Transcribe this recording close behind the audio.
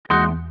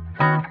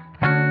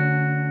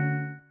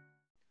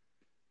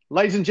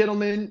Ladies and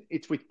gentlemen,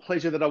 it's with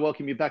pleasure that I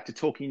welcome you back to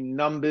Talking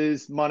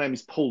Numbers. My name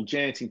is Paul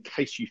Jantz, in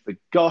case you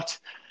forgot.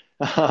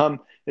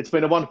 It's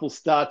been a wonderful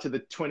start to the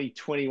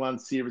 2021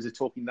 series of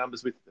Talking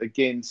Numbers with,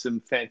 again, some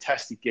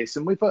fantastic guests.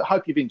 And we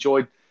hope you've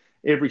enjoyed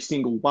every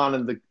single one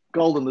and the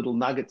golden little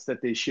nuggets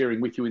that they're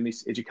sharing with you in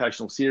this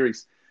educational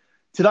series.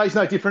 Today's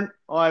no different.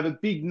 I have a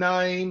big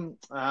name.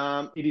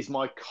 It is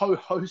my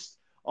co-host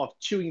of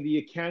Chewing the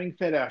Accounting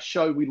Fed, our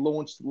show we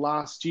launched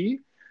last year.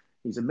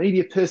 He's a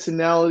media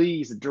personality.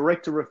 He's a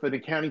director of an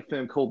accounting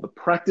firm called The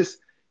Practice.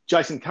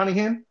 Jason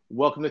Cunningham,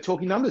 welcome to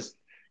Talking Numbers.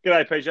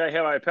 G'day, PJ.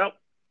 How are you, pal?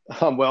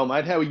 I'm well,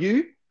 mate. How are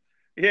you?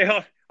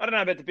 Yeah, I don't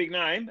know about the big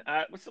name.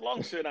 What's the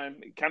long surname?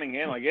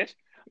 Cunningham, I guess.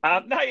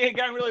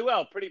 Going really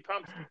well. Pretty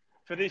pumped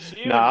for this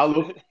year.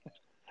 Look,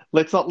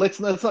 let's not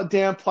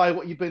downplay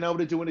what you've been able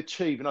to do and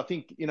achieve. And I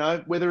think,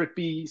 whether it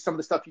be some of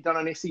the stuff you've done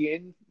on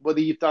SEN, whether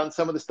you've done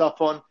some of the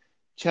stuff on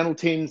Channel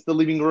 10's The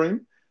Living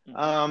Room,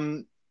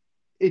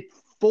 it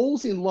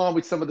falls in line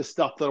with some of the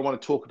stuff that I want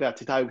to talk about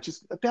today, which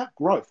is about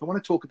growth. I want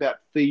to talk about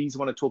fees. I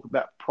want to talk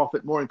about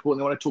profit. More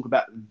importantly, I want to talk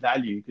about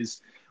value,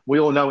 because we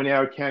all know in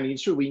our accounting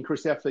industry, we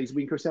increase our fees,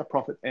 we increase our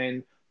profit,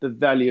 and the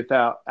value of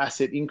our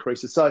asset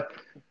increases. So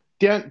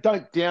don't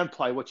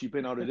downplay what you've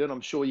been able to do. And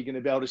I'm sure you're going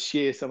to be able to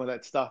share some of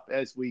that stuff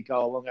as we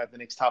go along over the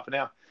next half an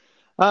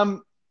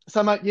hour.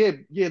 So,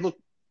 mate, look,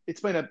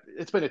 it's been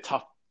a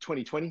tough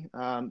 2020.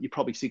 You're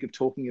probably sick of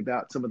talking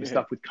about some of the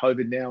stuff with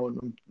COVID now,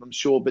 and I'm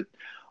sure, but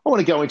I want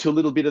to go into a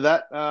little bit of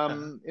that.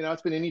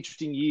 It's been an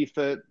interesting year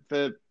for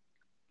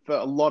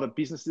a lot of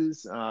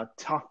businesses,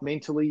 tough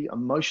mentally,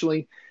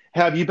 emotionally.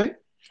 How have you been?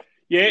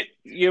 Yeah,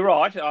 you're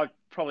right. I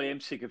probably am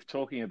sick of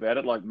talking about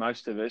it, like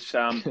most of us.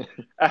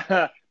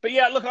 But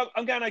yeah, look,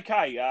 I'm going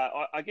okay.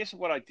 I guess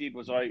what I did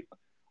was I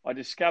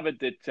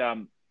discovered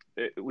that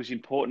it was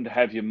important to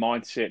have your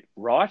mindset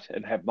right,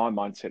 and have my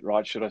mindset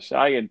right, should I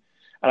say. And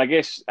I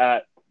guess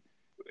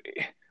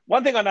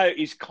one thing I know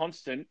is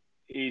constant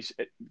is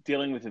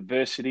dealing with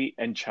adversity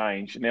and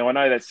change. Now, I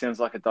know that sounds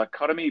like a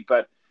dichotomy,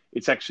 but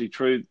it's actually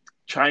true.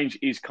 Change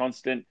is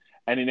constant.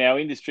 And in our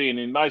industry and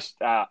in most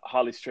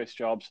highly stressed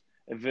jobs,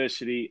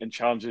 adversity and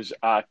challenges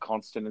are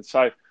constant. And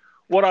so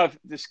what I've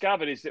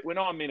discovered is that when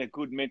I'm in a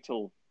good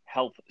mental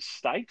health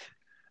state,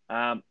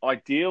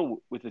 I deal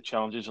with the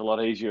challenges a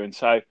lot easier. And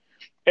so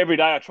every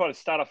day I try to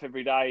start off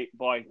every day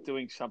by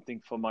doing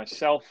something for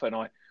myself. And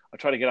I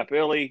try to get up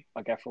early.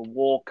 I go for a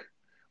walk.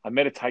 I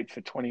meditate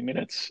for 20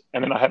 minutes,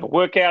 and then I have a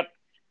workout,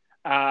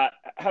 have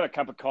a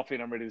cup of coffee,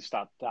 and I'm ready to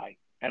start the day.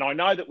 And I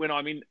know that when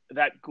I'm in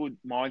that good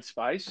mind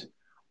space,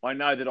 I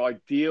know that I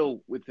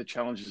deal with the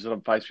challenges that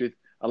I'm faced with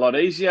a lot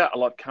easier, a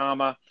lot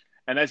calmer.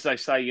 And as they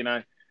say,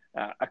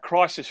 a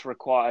crisis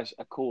requires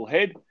a cool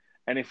head.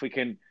 And if we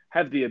can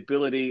have the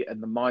ability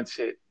and the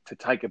mindset to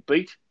take a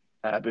beat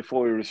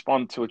before we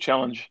respond to a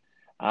challenge,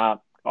 I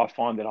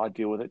find that I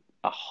deal with it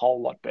a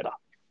whole lot better.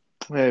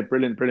 Yeah,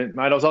 brilliant, mate.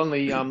 I was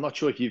I'm not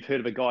sure if you've heard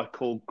of a guy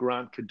called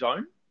Grant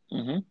Cardone,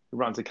 who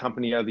runs a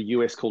company out of the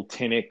US called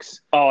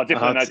 10X. Oh,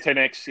 definitely know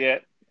 10X, yeah.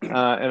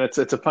 And it's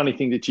a funny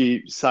thing that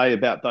you say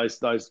about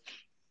those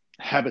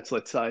habits,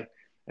 let's say.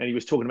 And he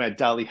was talking about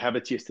daily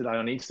habits yesterday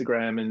on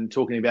Instagram, and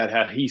talking about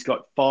how he's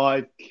got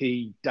 5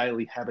 key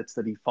daily habits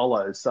that he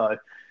follows. So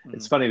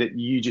it's funny that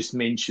you just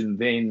mentioned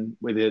then,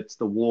 whether it's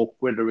the walk,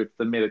 whether it's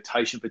the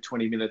meditation for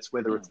 20 minutes,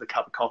 whether it's the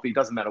cup of coffee,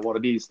 doesn't matter what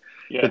it is.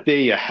 Yeah. But they're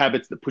your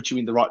habits that put you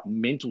in the right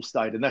mental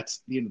state. And that's,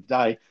 at the end of the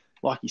day,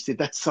 like you said,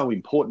 that's so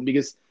important,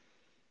 because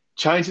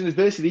change and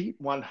adversity,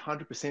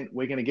 100%,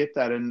 we're going to get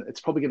that, and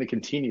it's probably going to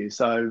continue.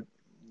 So,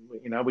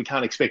 we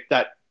can't expect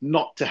that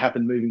not to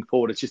happen moving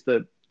forward. It's just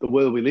the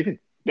world we live in.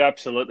 Yeah,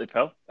 absolutely,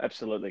 pal.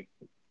 Absolutely.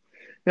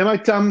 Now,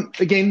 mate,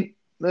 again,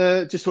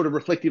 just sort of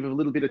reflective of a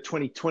little bit of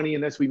 2020,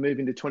 and as we move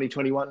into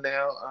 2021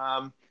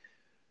 now,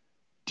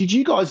 did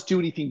you guys do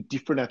anything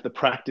different at The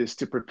Practice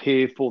to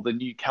prepare for the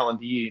new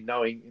calendar year,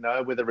 knowing,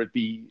 whether it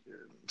be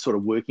sort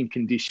of working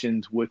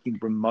conditions, working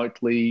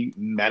remotely,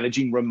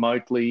 managing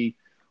remotely,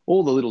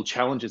 all the little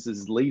challenges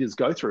as leaders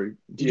go through?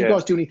 Did you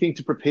guys do anything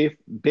to prepare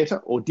better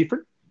or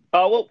different?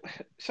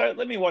 So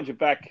let me wind you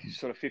back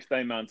sort of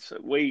 15 months.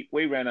 We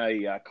ran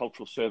a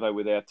cultural survey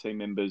with our team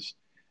members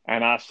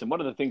and asked them,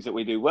 what are the things that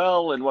we do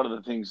well and what are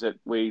the things that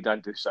we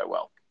don't do so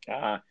well?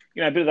 A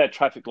bit of that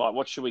traffic light.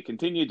 What should we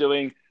continue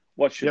doing?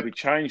 What should we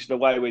change the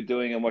way we're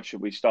doing, and what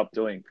should we stop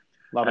doing?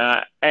 Love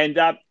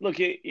it. Look,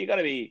 you got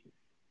to be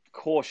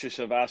cautious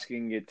of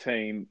asking your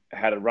team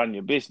how to run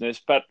your business,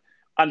 but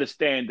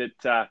understand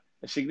that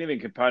a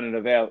significant component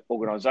of our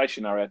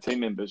organisation are our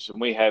team members,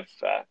 and we have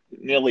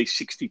nearly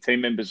 60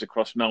 team members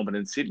across Melbourne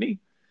and Sydney,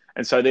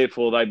 and so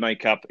therefore they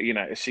make up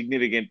a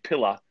significant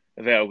pillar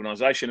of our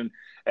organisation. And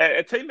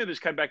our team members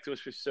came back to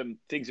us with some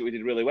things that we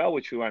did really well,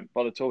 which we won't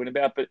bother talking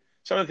about, but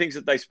some of the things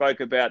that they spoke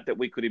about that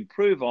we could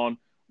improve on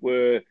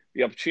were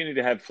the opportunity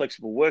to have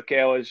flexible work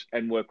hours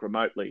and work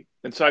remotely.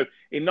 And so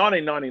in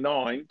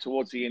 1999,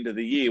 towards the end of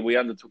the year, we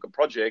undertook a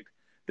project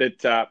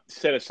that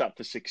set us up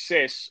for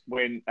success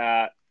when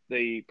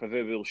the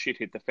proverbial shit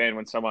hit the fan,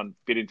 when someone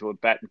bit into a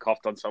bat and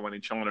coughed on someone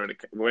in China, and it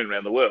went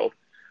around the world.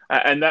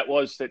 And that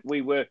was that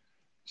we were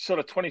sort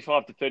of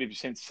 25 to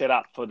 30% set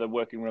up for the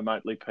working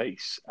remotely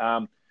piece.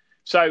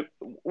 So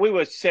we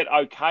were set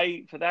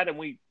okay for that,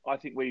 and I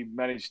think we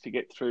managed to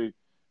get through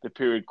the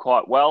period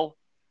quite well.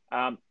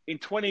 At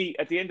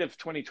the end of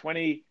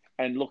 2020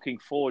 and looking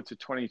forward to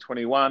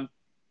 2021,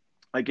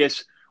 I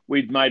guess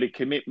we'd made a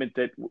commitment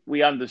that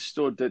we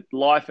understood that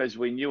life as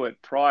we knew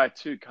it prior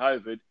to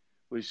COVID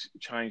was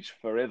changed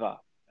forever,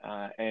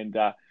 and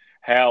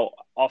how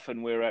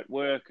often we're at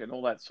work and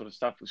all that sort of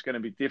stuff was going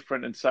to be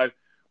different. And so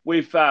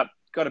we've got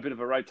a bit of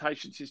a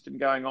rotation system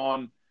going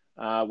on,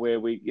 where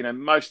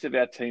most of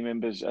our team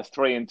members are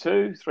 3 and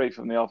 2, 3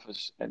 from the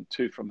office and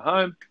 2 from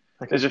home.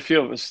 Okay. There's a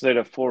few of us that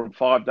are 4 and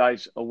 5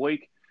 days a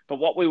week. But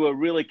what we were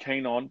really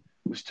keen on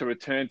was to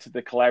return to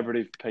the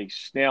collaborative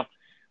piece. Now,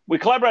 we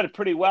collaborated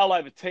pretty well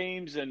over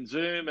Teams and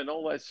Zoom and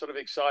all those sort of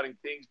exciting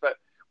things. But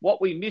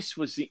what we missed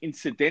was the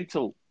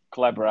incidental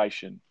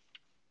collaboration,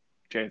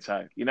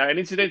 Janso. An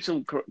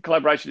incidental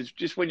collaboration is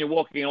just when you're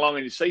walking along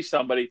and you see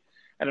somebody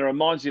and it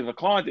reminds you of a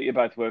client that you're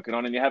both working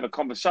on, and you have a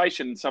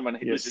conversation and someone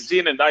listens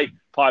in and they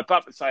pipe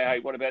up and say, hey,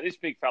 what about this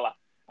big fella?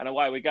 And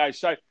away we go.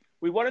 So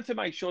we wanted to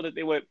make sure that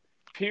there were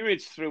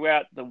periods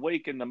throughout the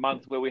week and the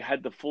month where we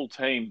had the full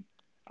team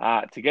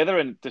together,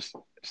 and just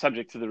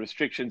subject to the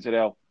restrictions that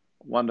our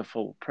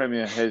wonderful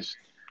Premier has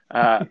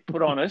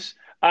put on us.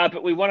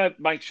 But we want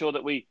to make sure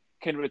that we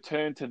can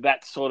return to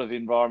that sort of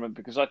environment,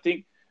 because I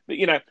think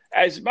that,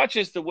 as much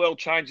as the world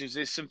changes,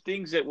 there's some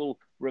things that will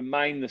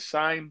remain the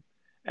same.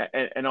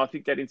 And I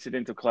think that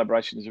incidental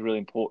collaboration is a really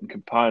important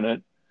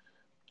component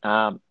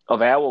of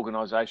our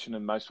organisation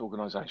and most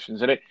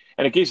organisations. And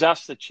it gives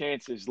us the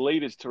chance as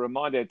leaders to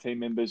remind our team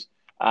members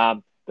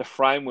the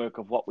framework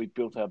of what we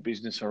built our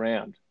business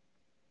around.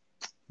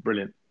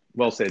 Brilliant.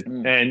 Well said.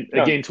 And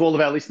again, to all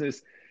of our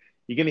listeners,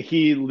 you're going to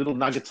hear little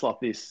nuggets like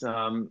this.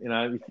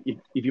 If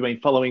you've been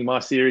following my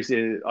series,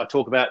 I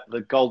talk about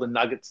the golden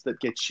nuggets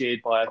that get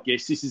shared by our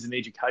guests. This is an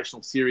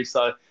educational series,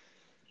 so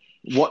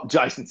what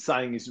Jason's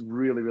saying is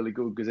really, really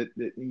good, because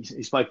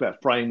he spoke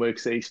about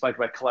frameworks, he spoke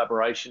about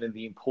collaboration and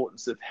the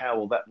importance of how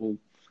all that will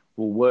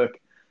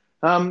work.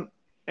 And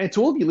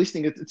to all of you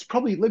listening, it's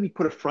probably, let me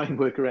put a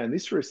framework around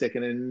this for a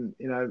second.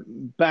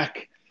 And,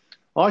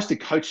 I used to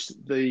coach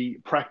the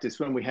practice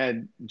when we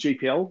had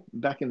GPL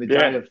back in the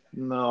day of,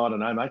 I don't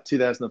know, mate,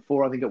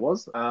 2004, I think it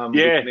was.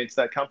 We commenced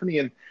that company.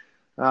 And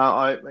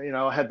I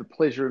had the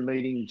pleasure of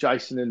meeting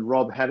Jason and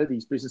Rob Haddad,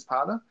 his business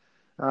partner,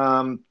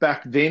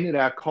 back then at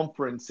our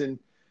conference. And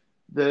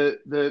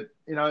the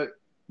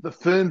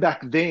firm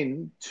back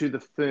then to the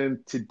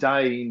firm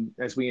today,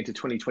 as we enter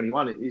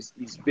 2021, is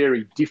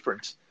very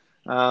different.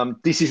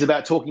 This is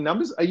about talking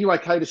numbers. Are you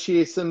okay to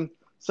share some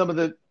of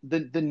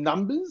the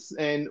numbers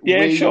and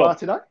where you are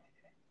today?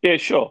 Yeah,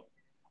 sure.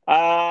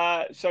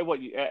 So what,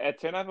 our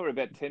turnover, we're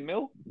about 10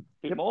 mil,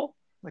 a bit more.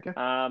 Okay.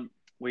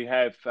 We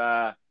have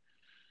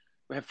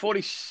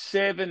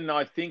 47,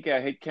 I think our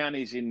headcount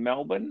is in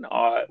Melbourne.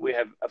 We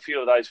have a few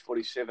of those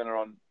 47 are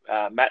on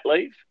mat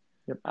leave.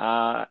 Yep.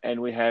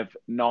 And we have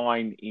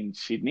 9 in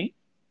Sydney.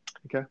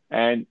 Okay.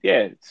 And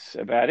it's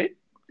about it.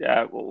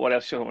 What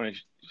else do you want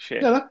to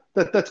share? No,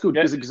 that's good,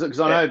 because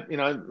I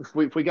know,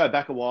 if we go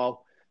back a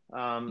while,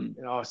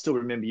 I still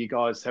remember you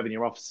guys having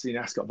your office in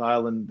Ascot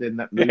Vale, and then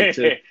that moved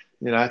to,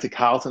 to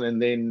Carlton,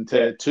 and then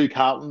to 2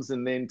 Carltons,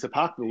 and then to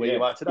Parkville, where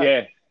you are today.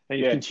 Yeah. And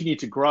you continue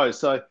to grow.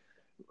 So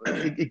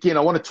again, I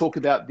want to talk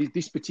about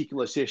this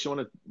particular session. I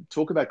want to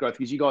talk about growth,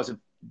 because you guys have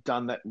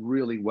done that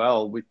really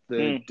well with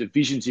the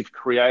divisions you've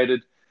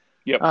created.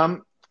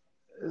 Yep.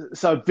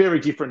 So very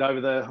different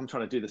over I'm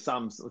trying to do the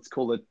sums, let's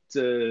call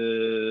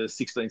it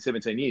 16,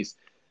 17 years.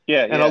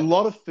 Yeah. And I know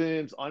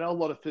a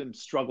lot of firms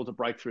struggle to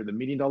break through the $1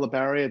 million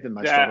barrier. Then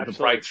they struggle to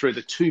break through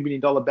the $2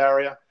 million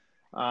barrier.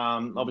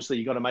 Obviously,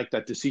 you've got to make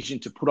that decision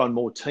to put on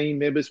more team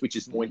members, which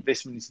is more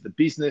investment into the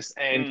business.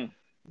 And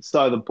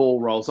so the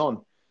ball rolls on.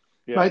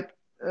 Yeah. Mate,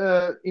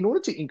 in order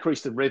to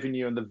increase the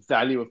revenue and the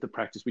value of the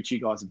practice, which you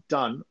guys have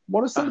done,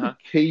 what are some of the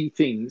key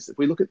things, if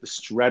we look at the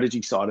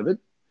strategy side of it,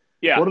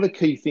 what are the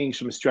key things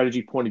from a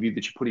strategy point of view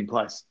that you put in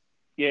place?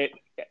 Yeah.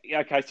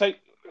 Okay. So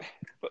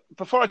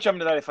before I jump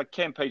into that, if I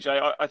can,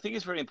 PJ, I think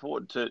it's very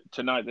important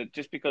to note that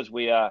just because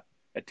we are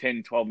a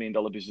 $10, $12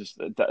 million business,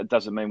 that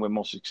doesn't mean we're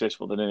more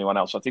successful than anyone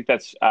else. I think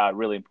that's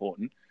really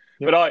important.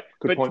 Yep,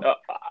 But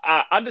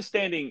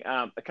understanding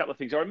a couple of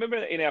things. I remember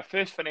in our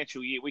first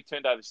financial year, we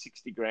turned over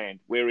 60 grand.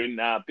 We're in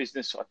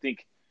business, I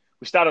think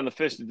we started on the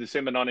 1st of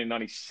December,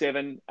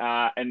 1997.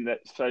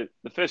 So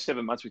the first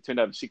 7 months, we turned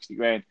over 60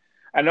 grand.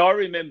 And I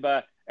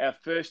remember our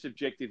first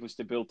objective was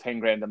to build 10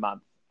 grand a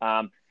month.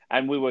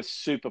 And we were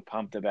super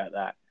pumped about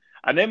that.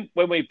 And then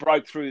when we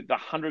broke through the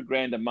 100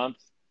 grand a month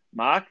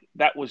mark,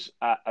 that was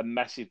a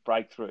massive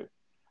breakthrough.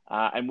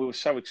 And we were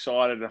so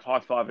excited and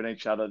high-fiving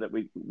each other that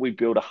we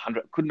built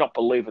 100. Could not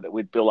believe it that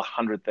we'd bill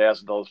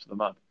 $100,000 for the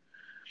month.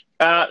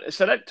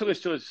 So that took us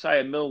to,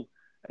 say, $1 million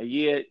a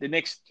year. The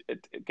next,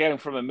 going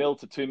from $1 million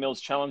to $2 million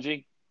is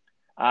challenging.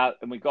 And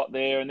we got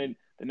there. And then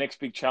the next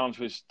big challenge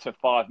was to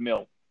 $5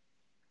 million.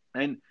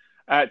 And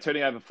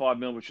turning over 5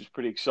 mil, which was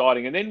pretty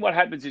exciting. And then what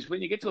happens is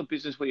when you get to a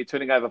business where you're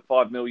turning over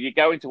 5 mil, you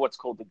go into what's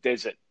called the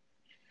desert.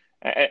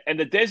 And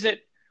the desert,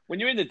 when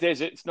you're in the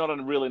desert, it's not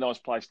a really nice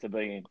place to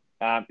be in.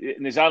 And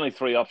there's only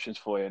three options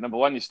for you. Number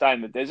one, you stay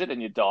in the desert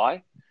and you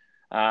die.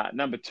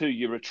 Number two,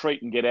 you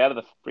retreat and get out of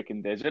the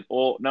freaking desert.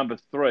 Or number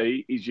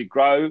three is you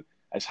grow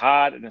as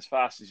hard and as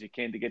fast as you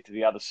can to get to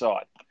the other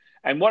side.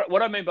 And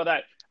what I mean by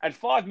that, at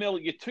 5 mil,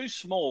 you're too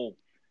small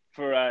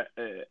for a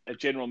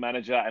general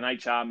manager, an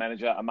HR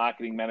manager, a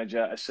marketing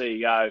manager, a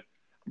CEO,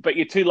 but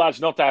you're too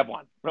large not to have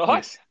one,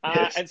 right?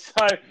 Yes. And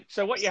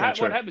so what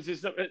happens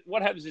is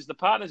the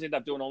partners end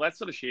up doing all that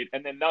sort of shit,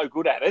 and they're no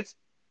good at it,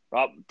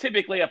 right?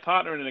 Typically, a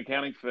partner in an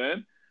accounting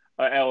firm,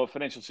 our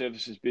financial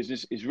services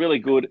business, is really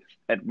good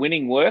at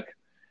winning work,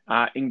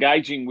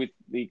 engaging with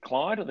the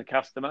client or the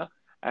customer,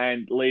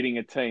 and leading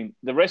a team.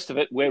 The rest of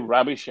it, we're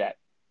rubbish at.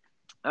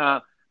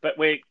 But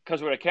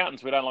because we're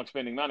accountants, we don't like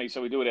spending money,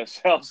 so we do it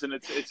ourselves. And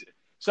it's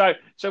so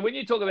when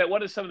you talk about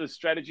what are some of the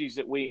strategies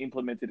that we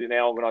implemented in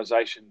our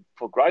organisation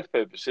for growth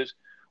purposes,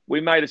 we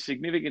made a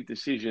significant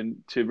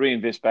decision to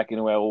reinvest back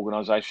into our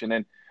organisation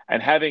and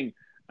having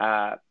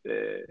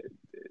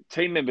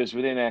team members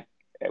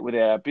with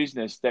our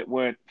business that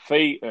weren't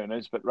fee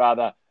earners, but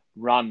rather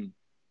run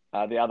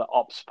the other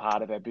ops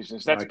part of our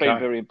business. That's been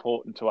very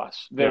important to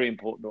us,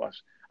 important to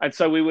us. And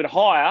so we would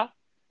hire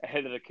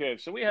ahead of the curve.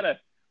 So we had a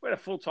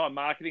full-time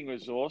marketing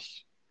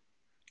resource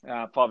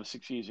 5 or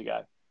 6 years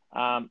ago.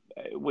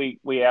 We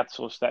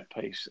outsourced that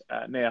piece.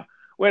 Now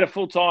we had a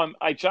full-time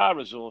HR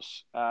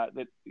resource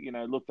that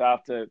looked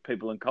after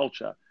people and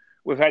culture.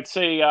 We've had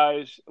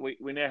CEOs. We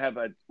now have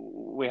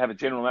a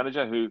general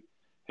manager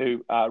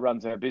who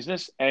runs our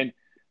business, and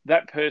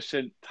that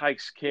person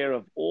takes care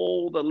of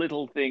all the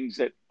little things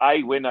that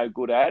A, we're no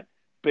good at,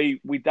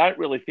 B, we don't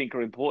really think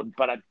are important,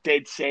 but are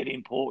dead set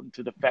important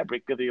to the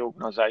fabric of the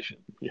organisation.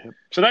 Yeah.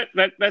 So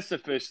that's the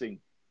first thing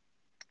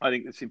I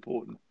think that's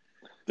important.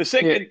 The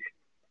second...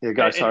 Yeah,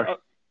 go, sorry.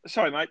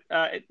 Sorry, mate.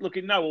 Look,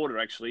 in no order,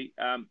 actually.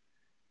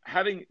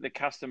 Having the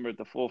customer at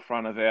the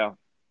forefront of our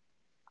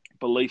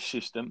belief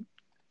system,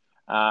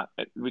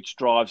 which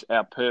drives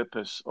our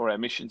purpose or our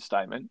mission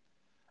statement,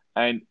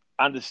 and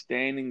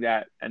understanding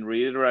that and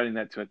reiterating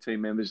that to our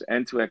team members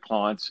and to our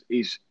clients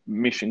is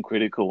mission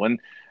critical.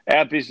 And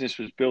our business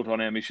was built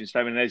on our mission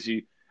statement. And as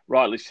you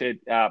rightly said,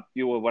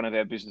 you were one of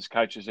our business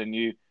coaches and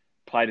you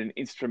played an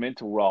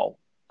instrumental role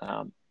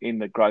in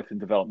the growth and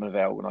development of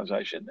our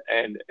organisation,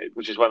 and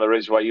which is one of the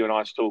reasons why you and I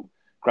are still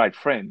great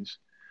friends.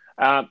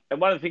 And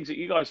one of the things that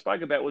you guys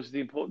spoke about was the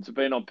importance of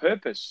being on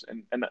purpose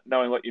and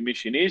knowing what your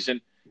mission is.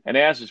 And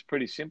ours is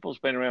pretty simple. It's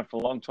been around for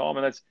a long time,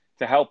 and that's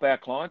to help our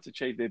clients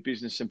achieve their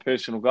business and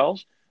personal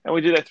goals. And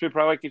we do that through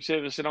proactive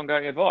service and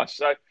ongoing advice.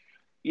 So,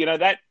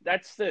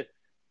 that's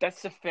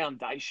the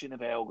foundation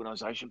of our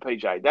organisation,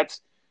 PJ.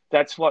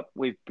 That's what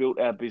we've built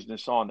our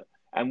business on.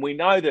 And we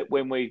know that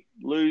when we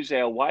lose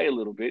our way a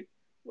little bit,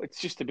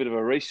 it's just a bit of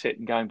a reset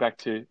and going back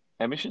to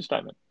our mission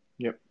statement.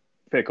 Yep.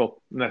 Fair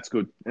call. And that's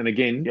good. And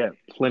again,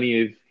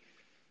 plenty of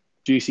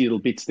juicy little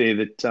bits there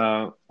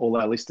that all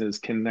our listeners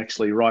can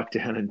actually write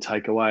down and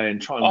take away and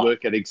try and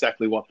work out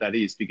exactly what that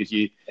is, because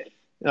you're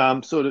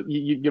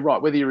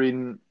right. Whether you're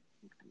in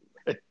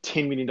a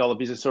 $10 million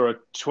business or a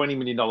 $20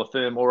 million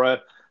firm or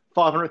a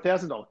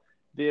 $500,000,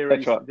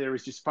 there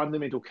is just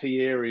fundamental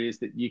key areas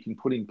that you can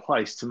put in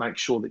place to make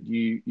sure that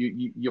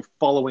you're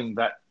following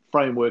that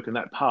framework and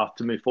that path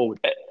to move forward.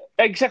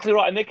 Exactly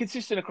right. And they're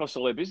consistent across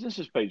all their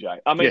businesses, PJ.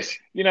 I mean,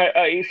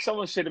 if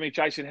someone said to me,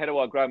 Jason, how do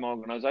I grow my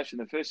organisation?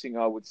 The first thing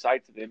I would say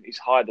to them is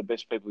hire the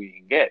best people you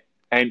can get.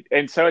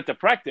 And so at the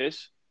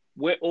practice,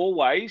 we're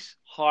always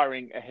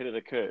hiring ahead of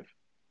the curve,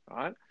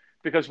 right?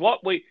 Because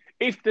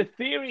if the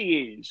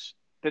theory is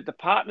that the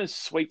partner's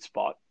sweet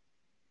spot,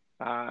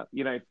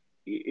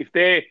 if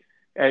they're,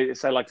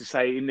 as I like to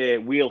say, in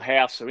their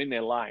wheelhouse or in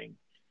their lane,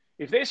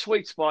 if their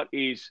sweet spot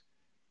is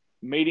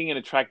meeting and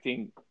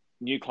attracting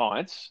new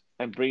clients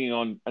and bringing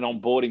on and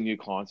onboarding new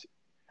clients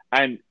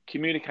and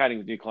communicating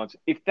with new clients,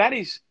 if that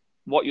is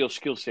what your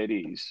skill set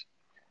is,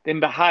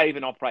 then behave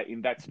and operate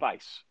in that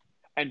space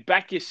and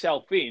back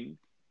yourself in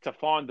to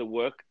find the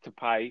work to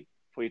pay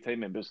for your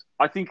team members.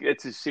 I think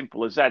it's as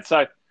simple as that.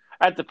 So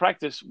at the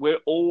practice, we're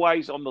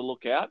always on the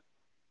lookout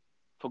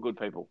for good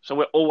people. So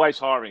we're always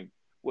hiring.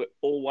 We're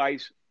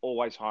always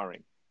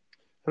hiring.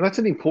 And that's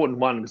an important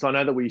one, because I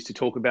know that we used to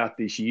talk about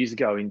this years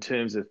ago in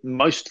terms of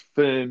most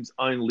firms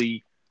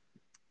only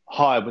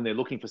hire when they're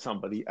looking for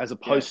somebody, as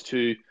opposed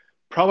to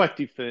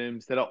proactive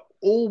firms that are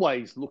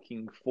always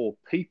looking for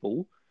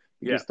people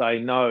because they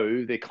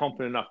know they're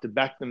confident enough to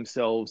back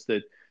themselves,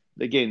 that,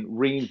 again,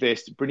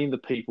 reinvest, bring in the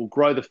people,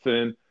 grow the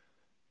firm,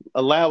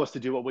 allow us to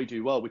do what we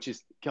do well, which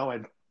is go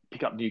and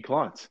pick up new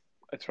clients.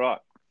 That's right.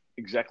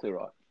 Exactly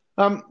right.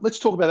 Let's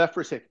talk about that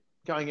for a sec.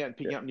 Going out and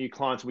picking up new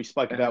clients. We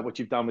spoke about what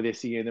you've done with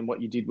SEN and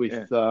what you did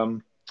with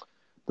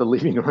The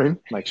living room.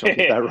 Make sure I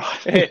get that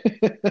right.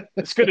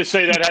 It's good to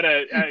see that had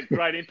a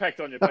great impact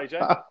on you, PJ.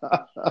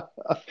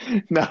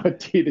 No, it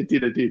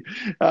did.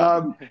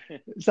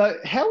 So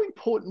how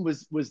important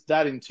was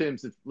that in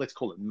terms of, let's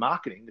call it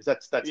marketing,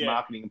 because that's Yeah.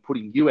 marketing and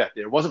putting you out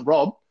there. It wasn't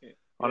Rob. Yeah.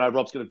 I know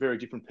Rob's got a very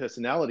different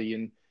personality,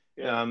 and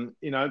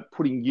Yeah.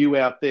 putting you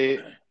out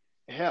there.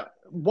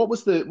 What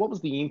was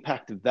the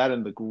impact of that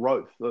and the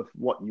growth of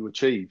what you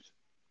achieved?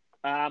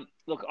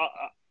 Look,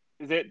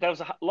 there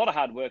was a lot of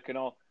hard work, and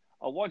I'll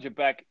wind you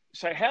back.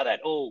 So how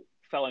that all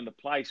fell into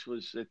place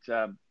was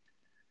that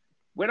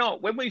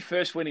when we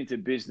first went into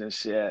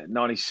business,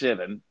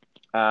 '97,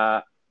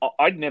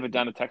 I'd never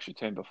done a tax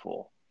return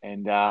before,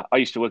 and I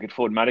used to work at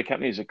Ford Motor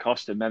Company as a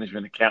cost and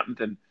management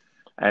accountant,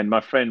 and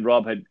my friend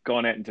Rob had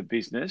gone out into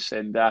business,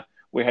 and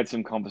we had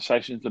some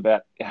conversations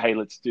about, hey,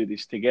 let's do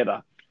this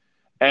together,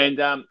 and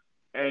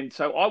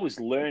so I was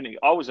learning.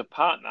 I was a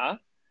partner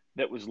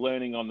that was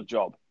learning on the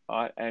job,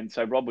 right? And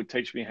so Rob would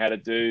teach me how to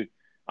do.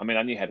 I mean,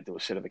 I knew how to do a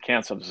set of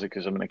accounts, obviously,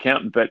 because I'm an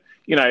accountant. But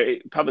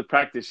public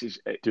practice is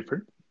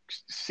Different,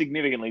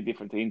 significantly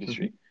different to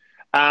industry.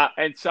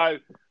 And so,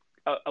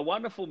 a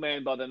wonderful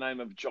man by the name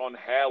of John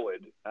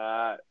Howard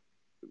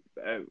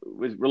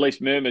was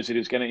released murmurs that he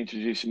was going to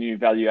introduce a new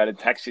value-added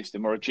tax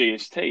system, or a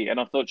GST. And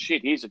I thought,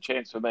 shit, here's a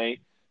chance for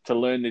me to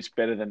learn this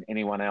better than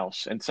anyone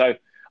else. And so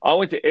I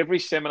went to every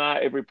seminar,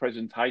 every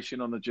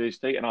presentation on the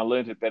GST, and I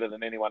learned it better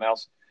than anyone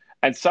else.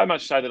 And so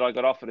much so that I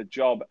got offered a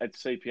job at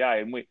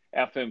CPA, and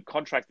our firm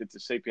contracted to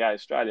CPA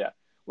Australia,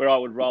 where I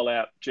would roll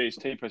out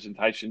GST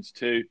presentations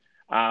to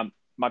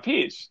my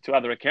peers, to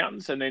other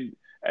accountants, and then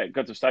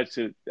got to stage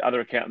to other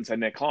accountants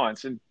and their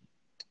clients. And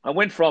I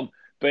went from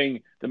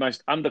being the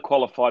most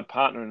underqualified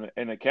partner in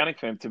an accounting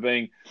firm to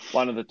being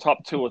one of the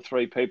top 2 or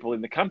 3 people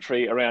in the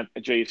country around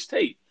a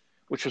GST,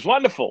 which was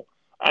wonderful.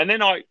 And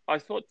then I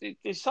thought,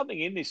 there's something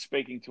in this,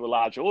 speaking to a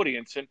large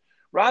audience. And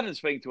rather than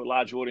speaking to a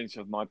large audience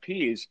of my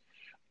peers,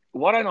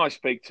 why don't I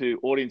speak to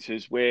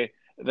audiences where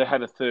they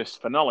have a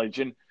thirst for knowledge?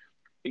 And,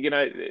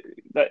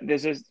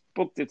 there's a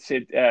book that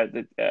said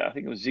that I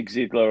think it was Zig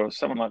Ziglar or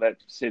someone like that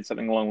said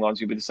something along the lines,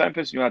 you'll be the same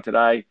person you are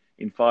today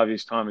in 5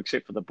 years' time,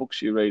 except for the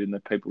books you read and the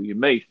people you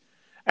meet.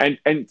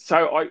 And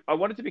so I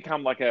wanted to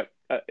become like a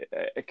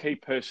key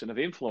person of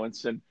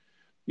influence. And,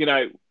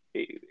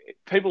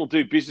 people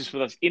do business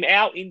with us. In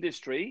our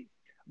industry,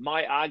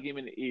 my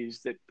argument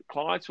is that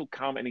clients will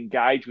come and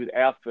engage with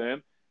our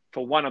firm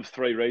for one of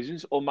 3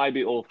 reasons, or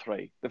maybe all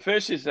 3. The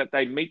first is that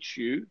they meet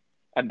you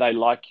and they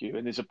like you,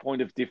 and there's a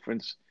point of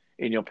difference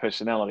in your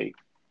personality.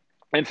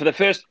 And for the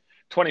first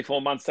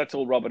 24 months, that's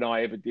all Rob and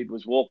I ever did,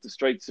 was walk the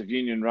streets of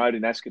Union Road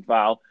in Ascot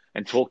Vale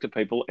and talk to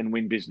people and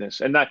win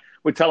business. And they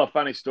would tell a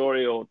funny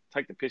story or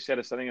take the piss out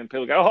of something, and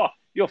people go, oh,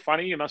 you're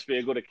funny, you must be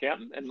a good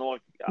accountant. And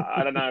like,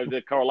 I don't know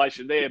the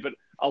correlation there, but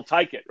I'll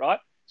take it, right?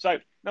 So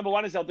number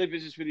one is they'll do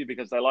business with you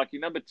because they like you.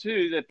 Number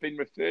 2, they've been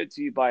referred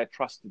to you by a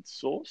trusted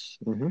source.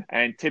 Mm-hmm.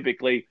 And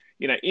typically,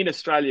 in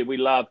Australia, we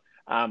love,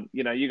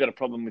 you got a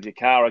problem with your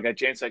car. I go,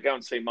 Janso, go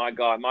and see my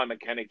guy, my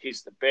mechanic.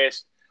 He's the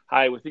best.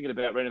 Hey, we're thinking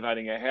about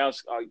renovating our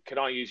house. Can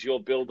I use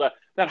your builder?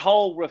 That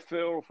whole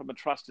referral from a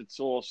trusted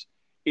source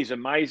is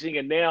amazing.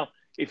 And now,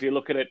 if you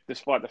look at it,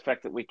 despite the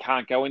fact that we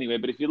can't go anywhere,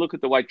 but if you look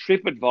at the way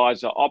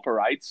TripAdvisor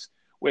operates,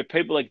 where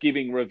people are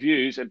giving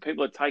reviews and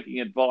people are taking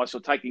advice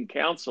or taking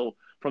counsel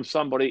from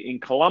somebody in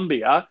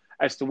Colombia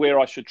as to where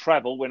I should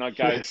travel when I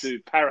go to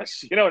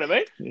Paris. You know what I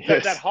mean?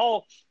 Yes. That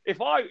whole,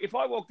 if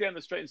I walk down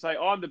the street and say,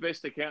 I'm the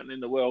best accountant in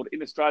the world,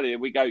 in Australia,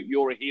 we go,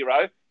 you're a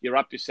hero, you're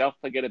up yourself,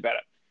 forget about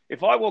it.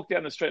 If I walk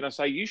down the street and I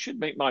say, you should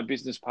meet my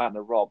business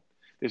partner, Rob,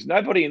 there's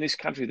nobody in this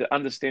country that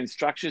understands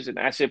structures and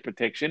asset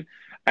protection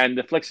and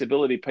the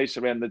flexibility piece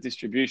around the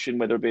distribution,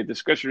 whether it be a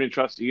discretionary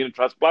trust, a unit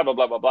trust, blah, blah,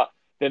 blah, blah, blah,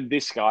 then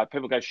this guy.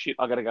 People go, shit,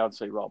 I got to go and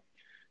see Rob.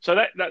 So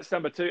that's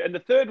number 2. And the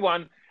third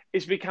one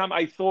is become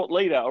a thought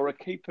leader or a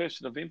key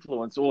person of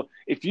influence. Or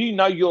if you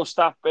know your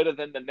stuff better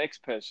than the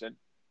next person,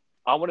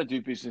 I want to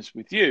do business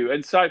with you.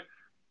 And so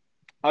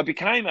I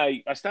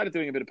started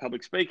doing a bit of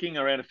public speaking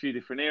around a few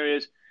different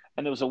areas.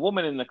 And there was a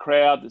woman in the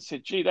crowd that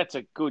said, gee, that's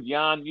a good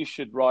yarn. You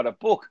should write a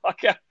book. I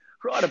go,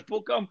 write a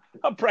book?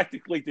 I'm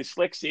practically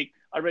dyslexic.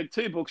 I read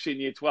 2 books in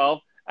year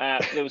 12.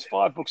 There was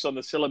 5 books on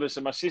the syllabus,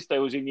 and my sister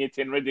who was in year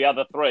 10 read the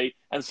other 3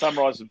 and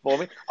summarised them for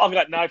me. I've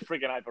got no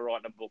frigging hope of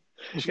writing a book.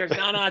 She goes,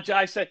 no,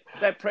 Jay, so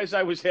that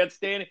preso was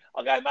outstanding.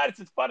 I go, mate,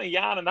 it's a funny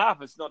yarn and a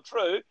half. It's not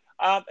true.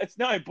 It's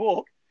no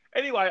book.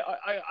 Anyway,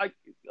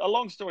 a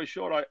long story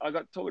short, I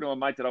got talking to a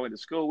mate that I went to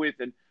school with,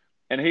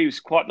 and he was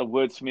quite the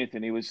wordsmith,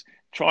 and he was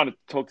trying to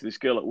talk to this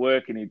girl at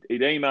work, and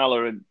he'd email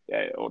her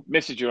or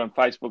message her on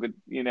Facebook, and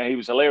he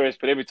was hilarious.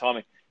 But every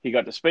time he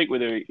got to speak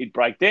with her, he'd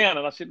break down.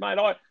 And I said, mate,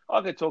 I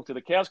could talk to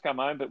the cows come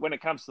home, but when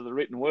it comes to the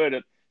written word,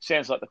 it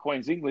sounds like the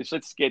Queen's English.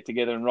 Let's get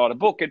together and write a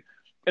book.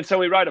 And so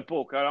we wrote a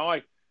book, and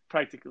I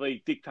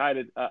practically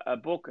dictated a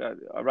book.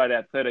 I wrote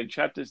out 13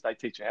 chapters. They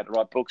teach you how to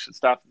write books and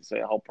stuff. It's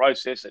a whole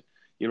process. And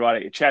you write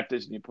out your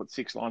chapters, and you put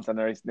 6 lines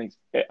underneath each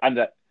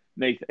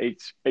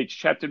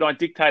chapter. And I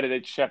dictated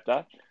each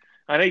chapter,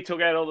 and he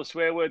took out all the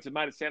swear words and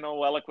made it sound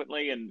all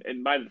eloquently and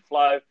made it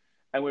flow.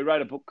 and we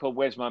wrote a book called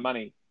Where's My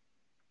Money?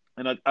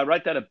 And I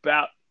wrote that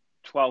about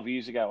 12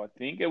 years ago, I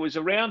think. It was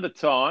around the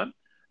time,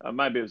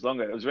 maybe it was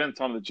longer, it was around the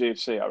time of the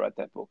GFC I wrote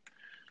that book.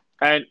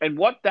 And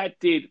what that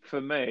did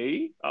for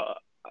me,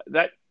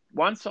 that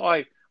once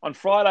on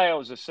Friday I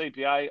was a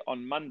CPA,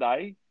 on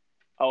Monday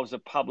I was a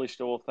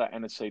published author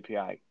and a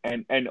CPA.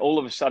 And all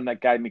of a sudden that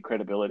gave me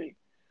credibility.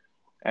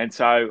 And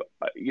so,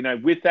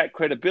 with that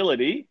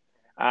credibility,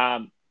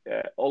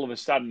 all of a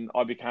sudden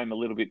I became a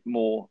little bit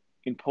more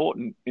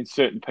important in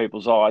certain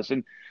people's eyes.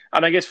 And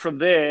I guess from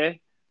there,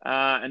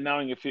 and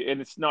knowing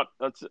it's not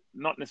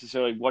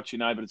necessarily what you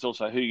know, but it's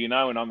also who you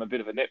know. And I'm a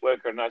bit of a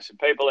networker and know some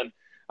people. And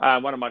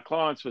one of my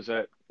clients was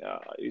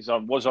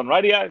on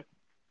radio,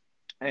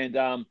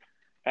 and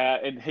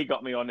he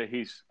got me onto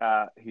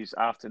his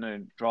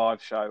afternoon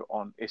drive show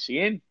on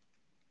SEN.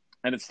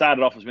 And it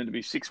started off as meant to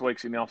be 6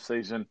 weeks in the off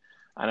season,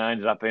 and I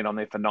ended up being on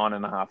there for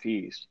 9.5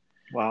 years.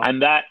 Wow.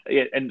 And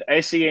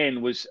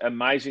SEN was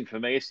amazing for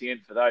me.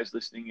 SEN, for those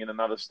listening in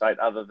another state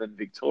other than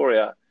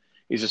Victoria,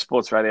 is a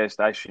sports radio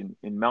station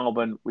in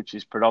Melbourne, which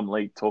is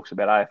predominantly talks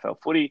about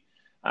AFL footy,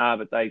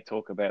 but they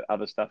talk about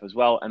other stuff as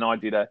well. And I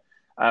did a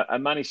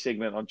money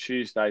segment on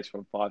Tuesdays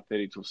from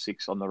 5:30 till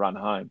 6 on the run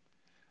home.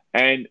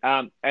 And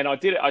I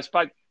did it. I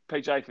spoke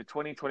PJ for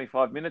 20,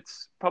 25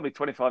 minutes, probably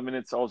 25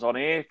 minutes I was on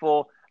air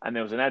for, and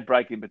there was an ad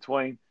break in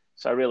between.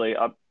 So really,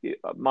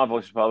 my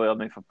voice was probably on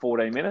there for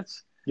 14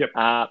 minutes. Yep.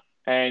 But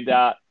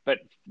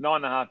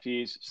 9.5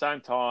 years,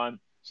 same time,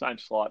 same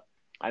slot.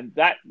 And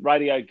that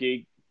radio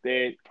gig,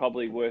 they're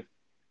probably worth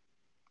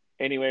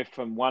anywhere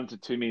from $1 to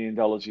 $2 million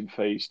in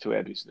fees to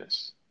our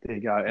business. There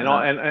you go.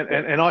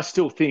 And I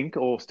still think,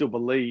 or still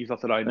believe,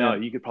 not that I know,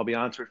 you could probably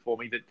answer it for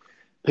me, that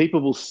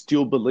people will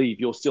still believe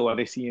you're still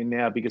at SEN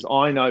now, because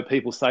I know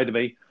people say to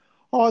me,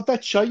 "Oh,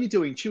 that show you're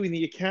doing, Chewing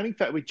the Accounting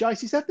Fat with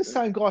Jace, is that the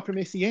same guy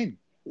from SEN?"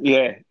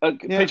 Yeah.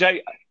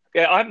 PJ,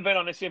 I haven't been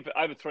on SEN for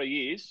over 3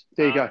 years.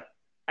 There you go.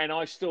 And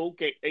I still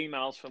get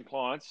emails from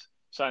clients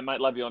saying,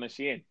 "Mate, love you on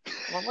SEN."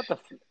 I'm like, what the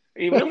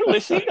are you really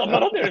listening? I'm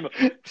not on there anymore.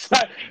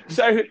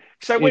 So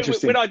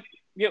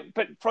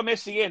but from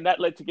SEN, that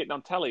led to getting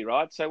on telly,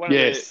 right? So one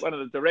of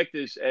the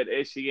directors at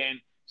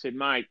SEN said,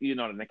 "Mate, you're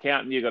not an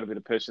accountant. You've got a bit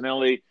of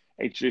personality."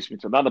 He introduced me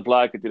to another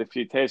bloke. I did a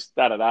few tests,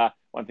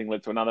 One thing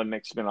led to another.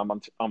 Next minute,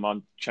 I'm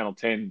on Channel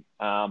 10,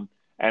 and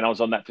I was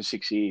on that for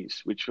 6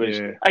 years, which was,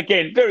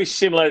 again, very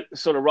similar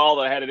sort of role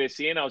that I had at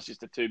SEN. I was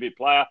just a two-bit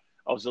player.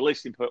 I was the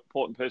least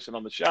important person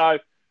on the show.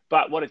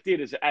 But what it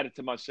did is it added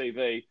to my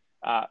CV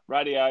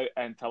radio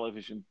and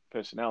television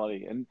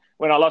personality. And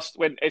when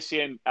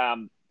SEN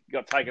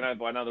got taken over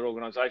by another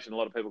organisation, a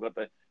lot of people got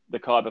the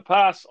Khyber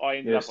Pass. I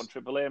ended up on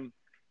Triple M,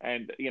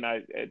 and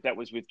that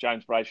was with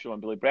James Brayshaw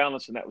and Billy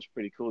Brownless, and that was a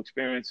pretty cool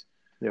experience.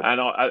 Yep.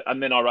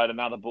 And then I wrote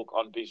another book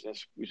on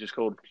business, which is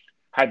called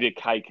Have Your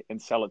Cake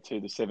and Sell It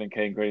Too: The 7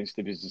 Key Ingredients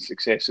to Business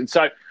Success. And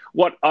so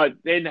what I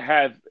then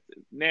have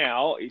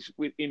now is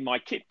in my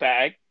kit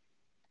bag,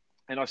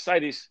 and I say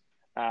this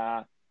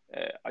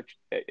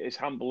as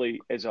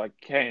humbly as I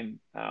can,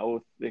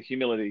 with the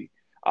humility.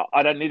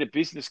 I don't need a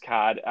business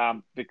card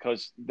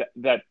because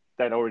that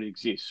already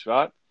exists,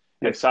 right?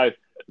 Yes. And so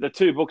the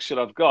 2 books that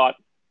I've got,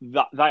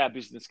 they are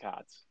business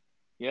cards.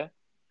 Yeah.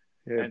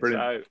 Yeah. And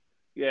brilliant.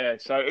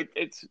 So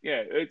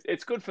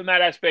it's good from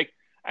that aspect,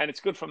 and it's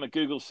good from a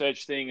Google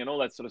search thing and all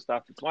that sort of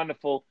stuff. It's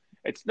wonderful.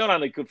 It's not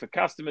only good for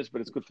customers,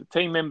 but it's good for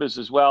team members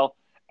as well.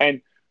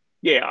 And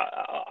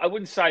I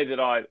wouldn't say that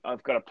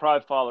I've got a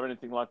profile or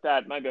anything like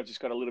that. Maybe I've just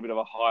got a little bit of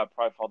a higher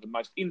profile than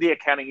most in the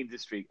accounting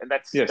industry, and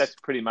that's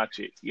pretty much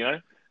it.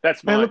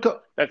 That's my.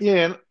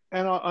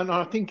 And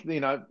I think,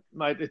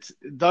 mate,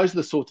 those are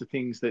the sorts of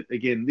things that,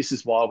 again, this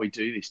is why we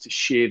do this, to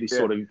share this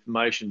sort of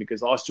information,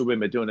 because I still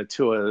remember doing a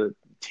tour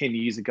 10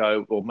 years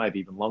ago, or maybe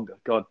even longer,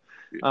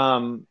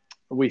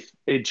 with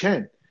Ed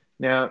Chan.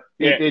 Now,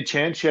 Ed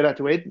Chan, shout out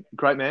to Ed,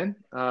 great man,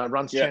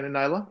 runs Chan and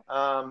Naylor.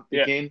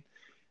 Again,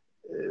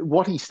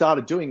 what he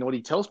started doing, and what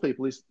he tells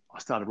people is, I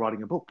started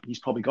writing a book. He's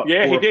probably got 4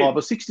 or 5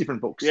 or 6 different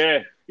books.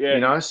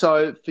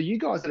 So for you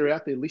guys that are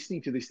out there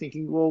listening to this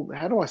thinking, well,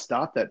 how do I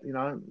start that?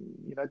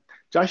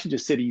 Jason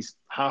just said he's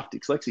half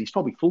dyslexic. He's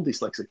probably full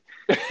dyslexic.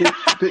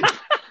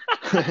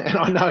 And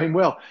I know him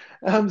well.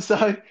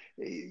 So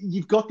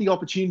you've got the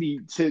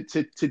opportunity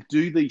to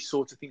do these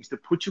sorts of things, to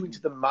put you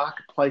into the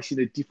marketplace in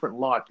a different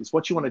light. Because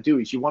what you want to do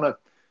is you want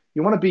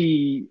to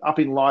be up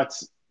in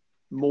lights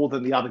more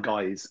than the other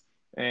guy is.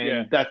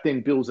 And that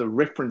then builds a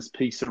reference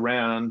piece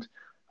around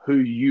who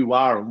you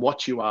are and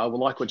what you are. Well,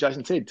 like what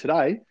Jason said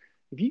today,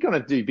 if you're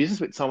going to do business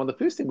with someone, the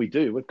first thing we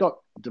do, we've got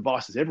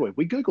devices everywhere.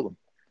 We Google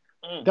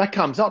them. That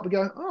comes up. We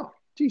go, oh,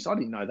 geez, I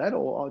didn't know that.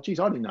 Or, oh,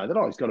 geez, I didn't know that.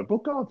 Oh, he's got a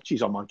book. Oh,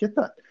 geez, I might get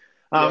that.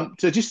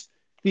 So just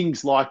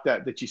things like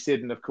that you said.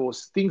 And, of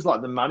course, things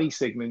like the money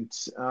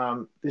segment,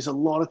 there's a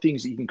lot of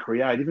things that you can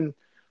create. Even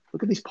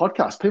look at this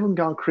podcast. People can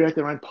go and create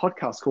their own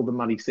podcast called The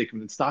Money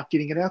Segment and start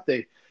getting it out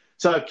there.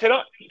 So can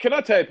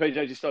I tell you,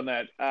 PJ, just on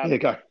that?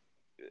 Go.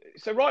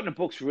 So writing a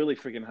book's really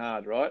freaking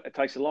hard, right? It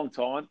takes a long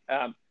time.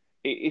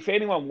 If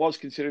anyone was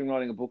considering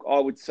writing a book, I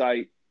would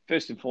say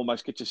first and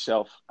foremost, get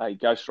yourself a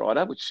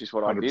ghostwriter, which is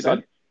what I did.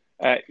 100%.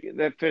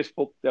 The first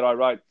book that I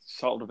wrote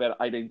sold about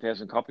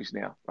 18,000 copies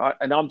now, right?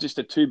 And I'm just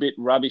a two-bit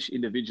rubbish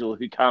individual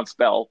who can't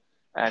spell,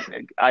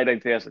 and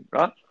 18,000,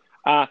 right?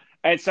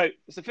 And so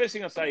the first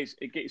thing I say is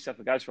get yourself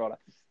a ghostwriter.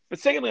 But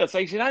secondly, I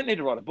say you don't need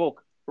to write a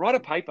book. Write a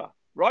paper.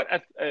 Write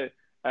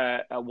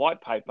a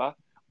white paper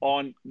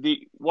on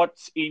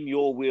what's in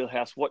your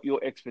wheelhouse, what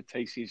your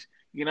expertise is.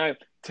 You know,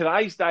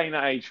 today's day and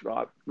age,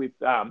 right, with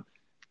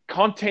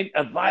content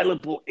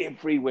available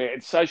everywhere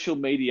and social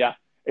media,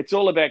 it's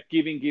all about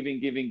giving.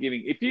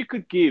 If you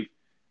could give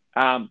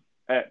a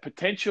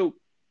potential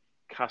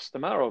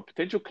customer or a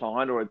potential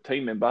client or a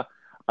team member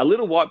a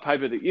little white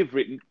paper that you've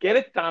written, get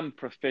it done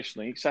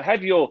professionally. So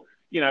have your,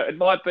 it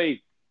might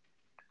be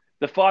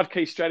the 5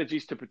 key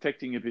strategies to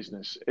protecting your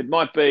business. It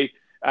might be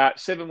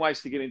 7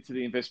 ways to get into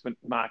the investment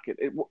market.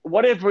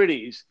 Whatever it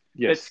is,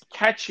 that's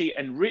catchy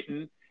and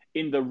written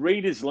in the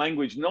reader's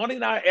language, not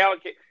in our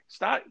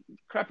start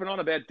crapping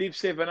on about Div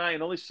 7A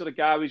and all this sort of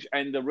garbage,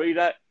 and the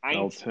reader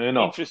ain't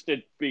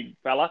interested, big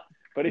fella.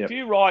 But if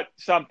you write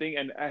something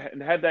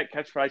and have that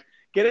catchphrase,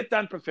 get it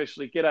done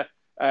professionally. Get a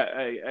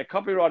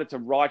copywriter to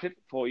write it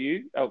for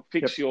you,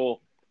 fix your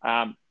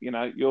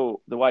the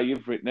way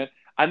you've written it,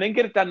 and then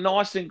get it done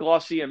nice and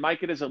glossy and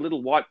make it as a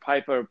little white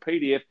paper or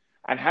PDF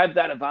and have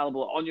that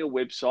available on your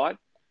website.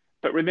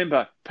 But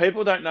remember,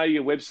 people don't know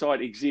your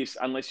website exists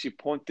unless you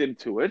point them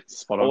to it.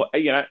 Spot on.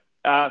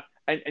 Or,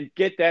 and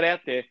get that out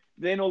there.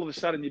 Then all of a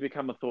sudden you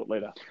become a thought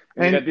leader.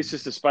 And this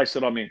is the space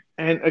that I'm in.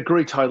 And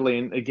agree totally.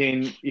 And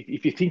again,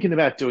 if you're thinking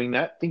about doing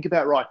that, think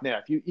about right now.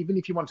 Even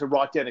if you want to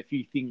write down a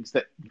few things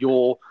that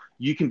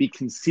you can be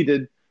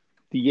considered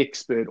the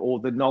expert or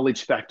the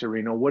knowledge factor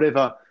in, or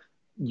whatever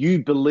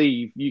you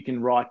believe you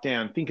can write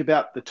down. Think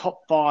about the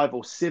top 5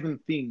 or 7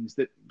 things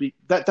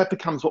that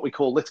becomes what we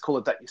call, let's call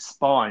it that, your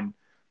spine.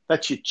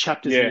 That's your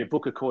chapters in your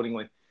book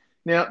accordingly.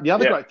 Now, the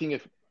other great thing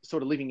of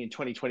sort of living in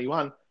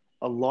 2021,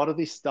 a lot of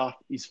this stuff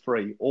is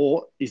free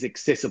or is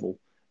accessible,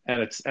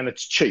 and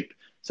it's cheap.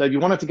 So if you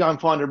wanted to go and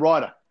find a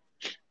writer,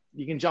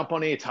 you can jump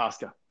on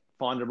Airtasker,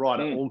 find a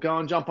writer, or go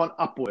and jump on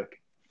Upwork,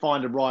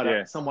 find a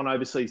writer, someone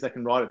overseas that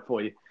can write it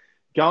for you.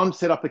 Go and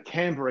set up a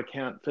Canva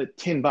account for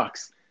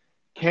 $10.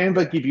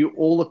 Canva give you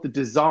all of the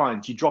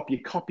designs. You drop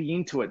your copy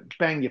into it,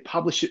 bang, you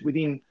publish it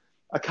within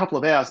a couple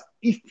of hours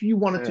if you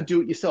wanted to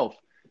do it yourself.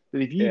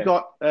 But if you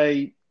got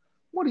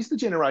what is the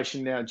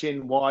generation now?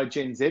 Gen Y,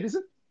 Gen Z, is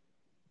it?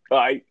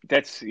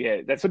 That's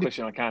a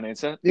question I can't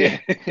answer. Yeah,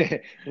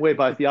 we're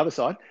both the other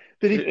side.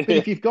 But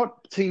if you've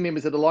got team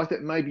members that are like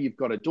that, maybe you've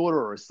got a daughter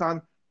or a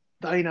son,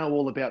 they know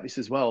all about this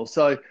as well.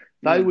 So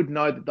they would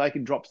know that they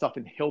can drop stuff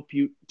and help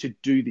you to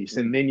do this.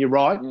 And then you're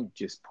right,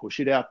 just push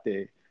it out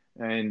there.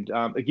 And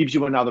it gives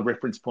you another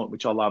reference point,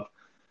 which I love.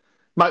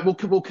 Mate,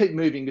 we'll keep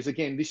moving because,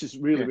 again, this is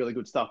really, really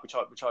good stuff, which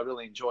I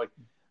really enjoy.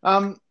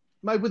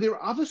 Mate, were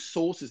there other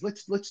sources?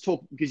 Let's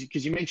talk,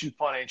 because you mentioned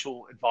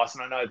financial advice,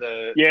 and I know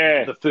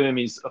the firm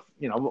is,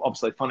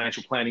 obviously a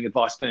financial planning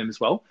advice firm as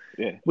well.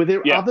 Yeah. Were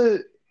there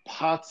other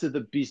parts of the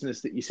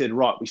business that you said,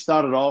 right, we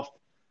started off,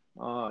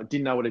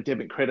 didn't know what a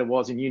debit credit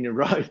was in Union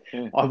Road.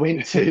 Yeah. I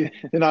went to,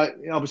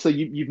 obviously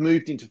you've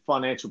moved into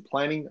financial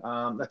planning.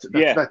 That's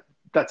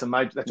a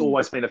major. That's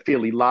always been a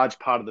fairly large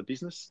part of the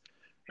business.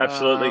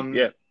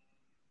 Absolutely,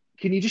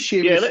 Can you just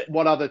share with us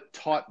what other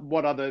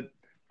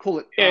call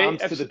it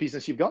arms to the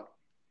business you've got?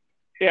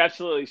 Yeah,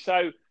 absolutely.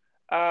 So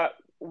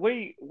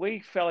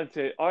we fell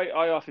into.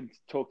 I often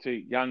talk to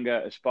younger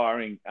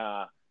aspiring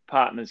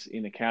partners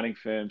in accounting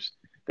firms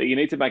that you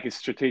need to make a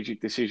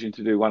strategic decision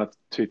to do one of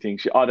 2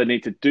 things. You either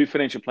need to do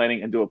financial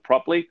planning and do it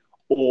properly,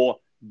 or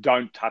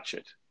don't touch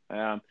it.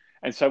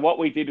 And so what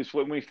we did is,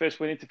 when we first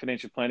went into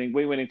financial planning,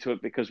 we went into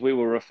it because we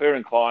were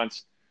referring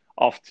clients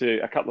off to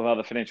a couple of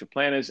other financial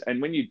planners.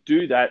 And when you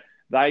do that,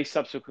 they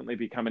subsequently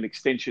become an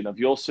extension of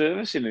your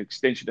service and an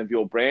extension of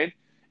your brand.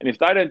 And if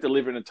they don't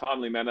deliver in a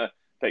timely manner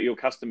that your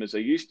customers are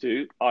used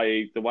to,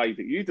 i.e. the way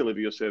that you deliver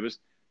your service,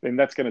 then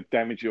that's going to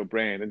damage your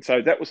brand. And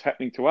so that was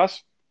happening to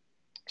us.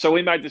 So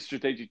we made the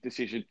strategic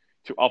decision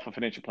to offer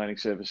financial planning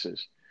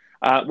services.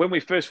 When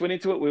we first went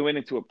into it, we went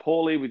into it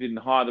poorly. We didn't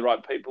hire the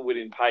right people. We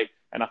didn't pay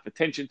enough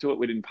attention to it.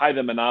 We didn't pay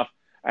them enough.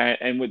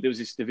 And there was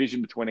this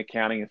division between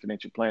accounting and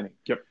financial planning.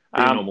 Yep,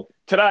 normal.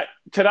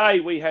 Today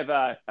we have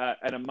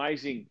an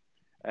amazing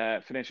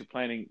financial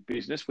planning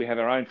business. We have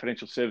our own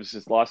financial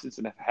services license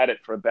and have had it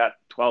for about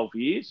 12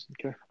 years.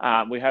 Okay.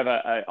 We have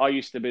I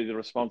used to be the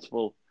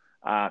responsible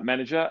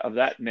manager of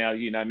that. Now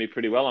you know me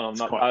pretty well, and I'm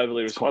not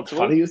overly responsible. It's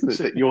quite funny, isn't it,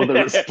 that you're the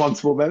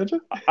responsible manager?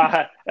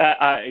 Yeah,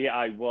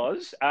 I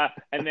was.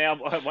 And now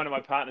one of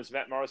my partners,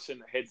 Matt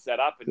Morrison, heads that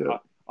up. And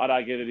I'd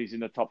argue that he's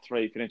in the top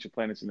 3 financial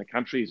planners in the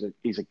country.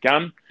 He's a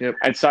gun. Yep.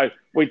 And so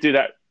we do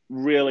that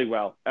really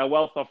well. Our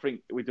wealth offering,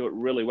 we do it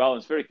really well, and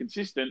it's very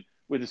consistent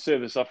with the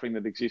service offering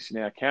that exists in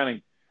our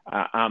accounting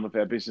arm of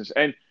our business.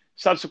 And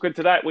subsequent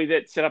to that, we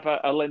then set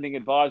up a lending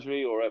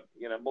advisory or a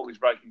mortgage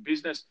broking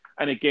business.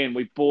 And again,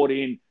 we brought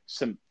in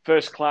some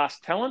first-class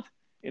talent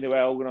into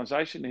our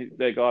organisation.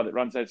 The guy that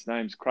runs that's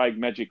name's Craig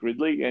Magic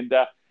Ridley, and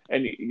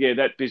And yeah,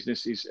 that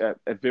business is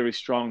a very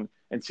strong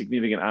and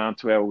significant arm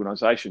to our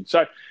organisation.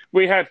 So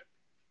we have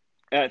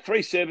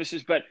 3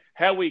 services, but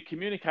how we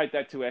communicate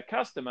that to our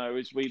customer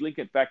is we link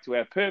it back to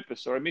our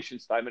purpose or a mission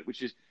statement,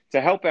 which is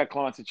to help our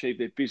clients achieve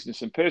their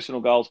business and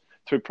personal goals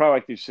through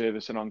proactive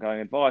service and ongoing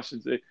advice.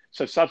 And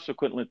so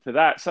subsequent to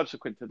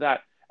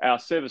that, our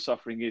service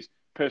offering is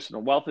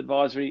personal wealth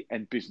advisory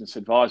and business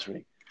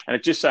advisory. And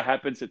it just so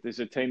happens that there's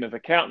a team of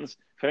accountants,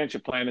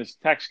 financial planners,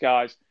 tax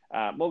guys,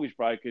 mortgage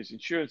brokers,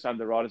 insurance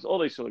underwriters, all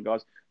these sort of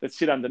guys that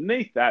sit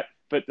underneath that.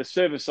 But the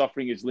service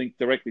offering is linked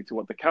directly to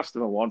what the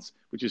customer wants,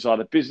 which is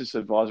either business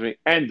advisory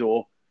and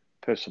or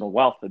personal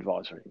wealth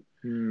advisory.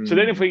 So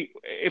then if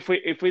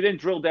we then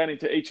drill down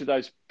into each of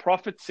those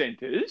profit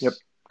centers,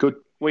 good.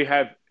 We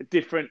have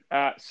different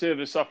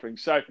service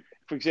offerings. So,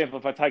 for example,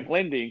 if I take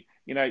lending,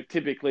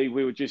 typically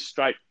we were just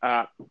straight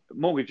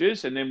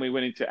mortgages, and then we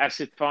went into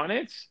asset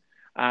finance,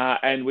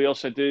 and we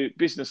also do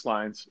business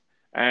loans,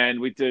 and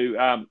we do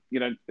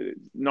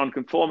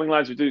non-conforming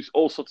loans. We do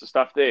all sorts of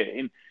stuff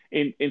there.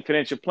 In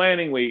financial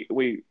planning, we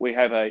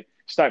have a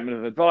statement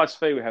of advice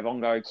fee, we have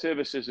ongoing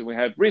services, and we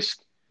have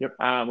risk.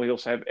 We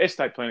also have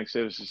estate planning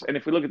services. And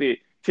if we look at the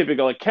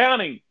typical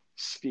accounting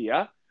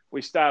sphere,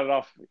 we started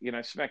off,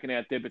 smacking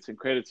out debits and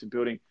credits and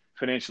building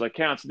financial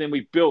accounts. And then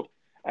we built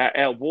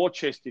our war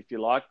chest, if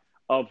you like,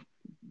 of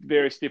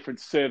various different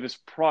service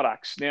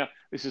products. Now,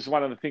 this is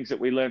one of the things that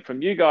we learned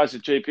from you guys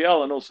at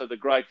GPL and also the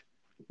great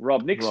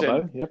Rob Nixon.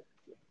 Robbo,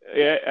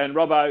 and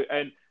Robbo.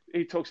 And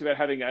he talks about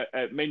having a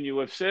menu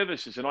of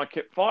services. And I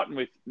kept fighting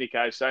with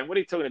Nico, saying, what are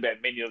you talking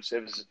about, menu of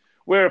services?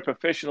 We're a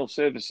professional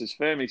services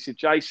firm. He said,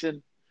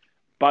 Jason,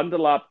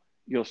 bundle up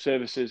your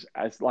services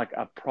as like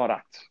a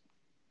product.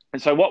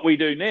 And so what we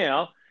do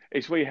now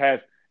is we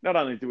have, not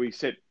only do we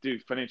do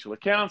financial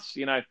accounts,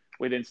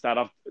 we then start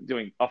off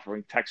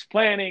offering tax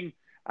planning.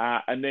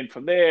 And then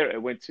from there,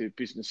 it went to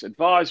business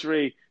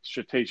advisory,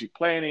 strategic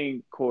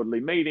planning,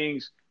 quarterly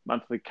meetings,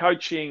 monthly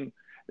coaching.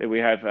 Then we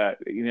have,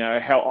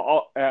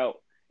 how our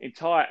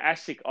entire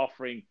ASIC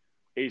offering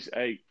is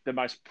the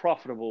most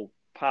profitable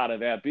part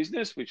of our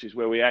business, which is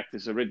where we act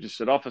as a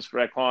registered office for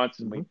our clients,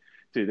 and we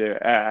do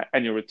their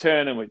annual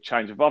return, and we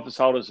change of office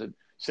holders and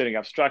setting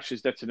up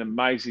structures. That's an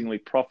amazingly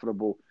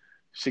profitable,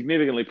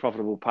 significantly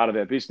profitable part of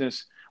our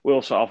business. We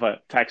also offer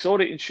tax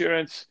audit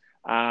insurance,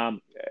 and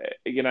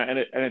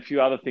a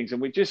few other things.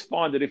 And we just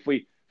find that if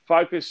we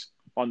focus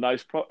on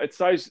it's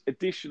those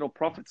additional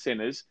profit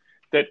centers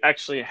that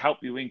actually help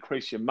you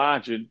increase your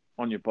margin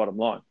on your bottom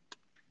line.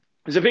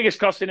 Because the biggest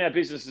cost in our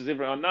business, as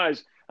everyone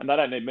knows, and they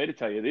don't need me to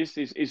tell you this,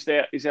 is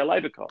our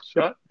labour costs,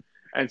 right?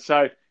 And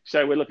so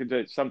we're looking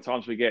to,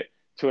 sometimes we get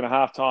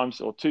 2.5 times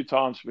or 2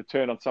 times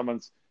return on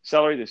someone's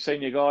salary, the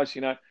senior guys,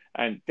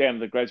 and down to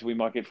the grads, we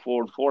might get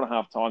 4 and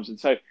 4.5 times. And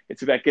so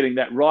it's about getting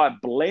that right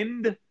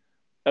blend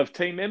of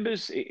team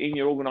members in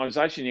your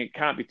organisation. You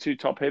can't be too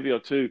top heavy or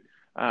too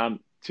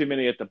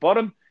many at the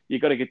bottom.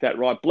 You've got to get that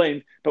right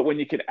blend. But when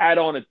you can add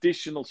on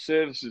additional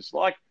services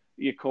like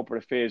your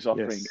corporate affairs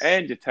offering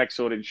and your tax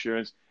audit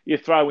insurance, you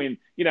throw in,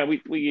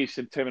 we use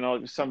some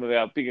terminology with some of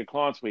our bigger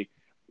clients. We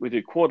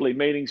do quarterly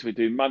meetings. We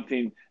do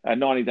month-in,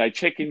 90-day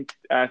check-in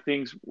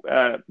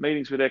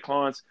meetings with our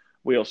clients.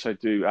 We also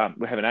do,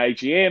 we have an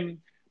AGM.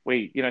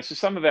 So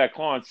some of our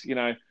clients,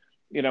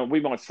 we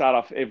might start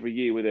off every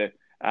year with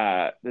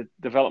the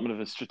development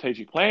of a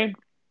strategic plan.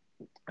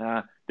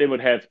 Then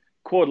we'd have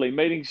quarterly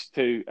meetings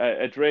to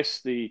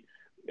address the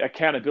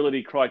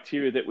accountability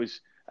criteria that was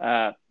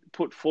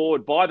put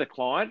forward by the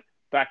client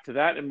back to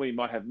that. And we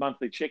might have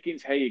monthly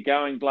check-ins, how you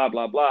going, blah,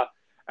 blah, blah.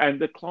 And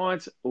the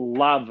clients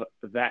love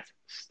that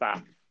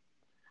stuff.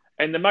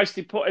 And the most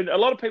important, a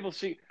lot of people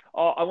see,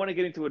 I want to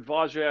get into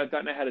advisory. I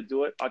don't know how to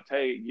do it. I tell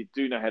you, you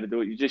do know how to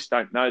do it. You just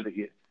don't know that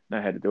you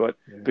know how to do it.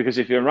 Because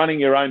if you're running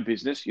your own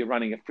business, you're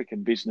running a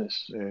freaking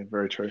business. Yeah,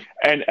 very true.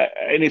 And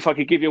if I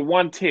could give you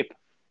one tip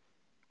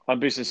on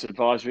business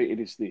advisory, it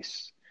is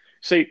this.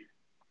 See,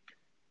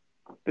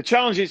 the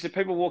challenge is that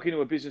people walk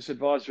into a business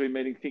advisory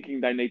meeting thinking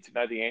they need to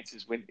know the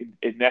answers when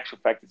in actual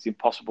fact, it's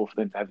impossible for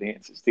them to have the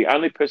answers. The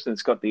only person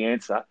that's got the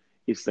answer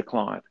is the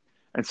client.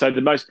 And so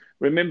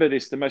remember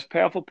this, the most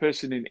powerful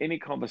person in any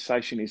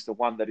conversation is the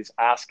one that is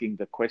asking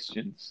the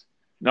questions,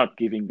 not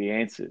giving the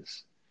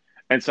answers.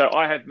 And so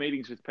I have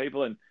meetings with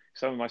people, and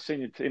some of my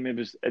senior team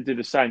members do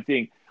the same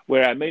thing,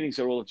 where our meetings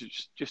are all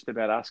just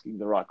about asking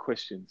the right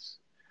questions.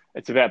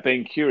 It's about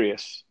being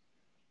curious,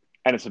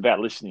 and it's about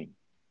listening.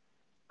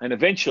 And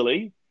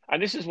eventually,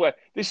 and this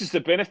is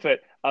the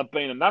benefit of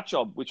being a nut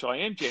job, which I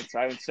am,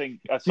 Genso, and seeing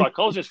a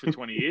psychologist for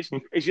 20 years,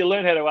 is you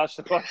learn how to ask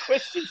the right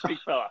questions, big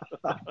fella.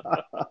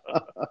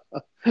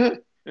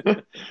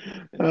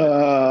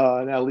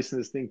 Now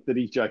listeners think that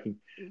he's joking.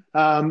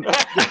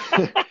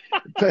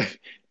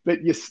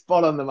 But you're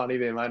spot on the money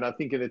there, mate. I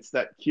think it's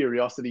that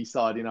curiosity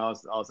side. I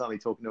was only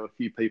talking to a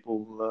few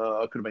people,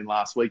 it could have been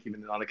last week,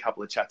 even on a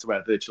couple of chats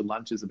about virtual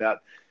lunches about,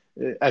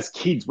 as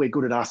kids, we're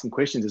good at asking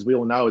questions, as we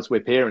all know, as we're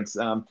parents.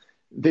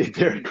 They're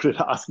very good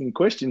at asking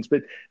questions.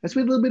 But as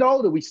we're a little bit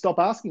older, we stop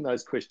asking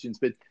those questions.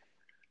 But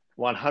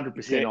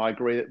 100%, I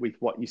agree with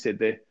what you said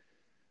there.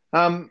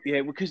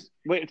 Yeah, because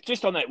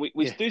just on that, we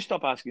Yeah. do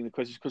stop asking the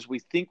questions because we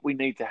think we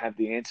need to have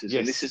the answers. Yes.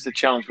 And this is the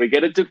challenge. We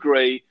get a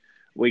degree,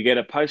 we get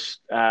a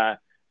post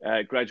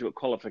graduate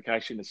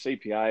qualification, a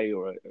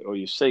CPA or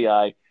your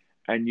CA,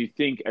 and you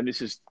think, and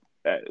this is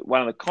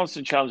one of the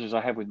constant challenges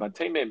I have with my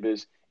team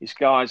members is,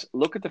 guys,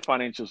 look at the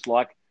financials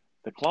like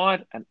the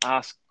client and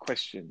ask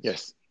questions.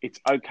 Yes. It's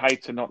okay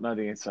to not know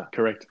the answer.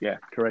 Correct. Yeah.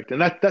 Correct.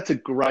 And that's a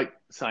great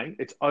saying.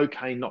 It's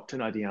okay not to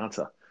know the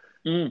answer.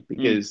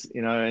 Because,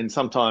 and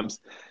sometimes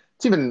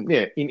it's even,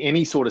 in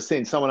any sort of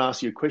sense, someone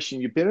asks you a question,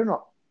 you're better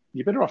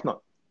off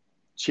not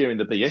sharing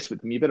the BS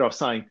with them. You're better off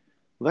saying,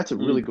 well, that's a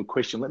really good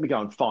question. Let me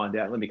go and find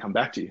out. Let me come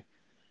back to you.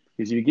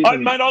 Because you give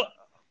them... Mate,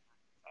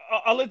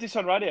 I lived this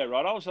on radio,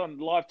 right? I was on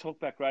live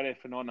talkback radio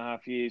for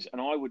 9.5 years,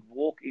 and I would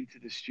walk into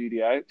the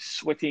studio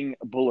sweating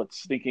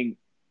bullets, thinking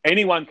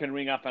anyone can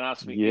ring up and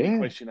ask me any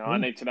question, and I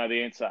need to know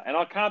the answer. And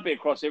I can't be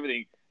across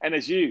everything. And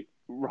as you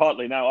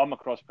rightly know, I'm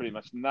across pretty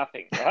much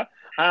nothing, right?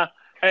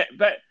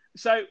 But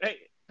so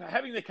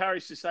having the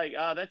courage to say,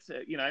 that's,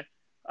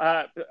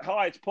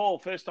 hi, it's Paul,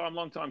 first time,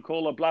 long time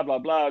caller, blah, blah,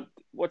 blah.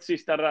 What's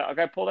this? Da, da, da. I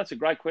go, Paul, that's a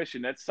great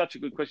question. That's such a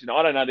good question.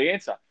 I don't know the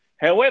answer.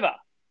 However,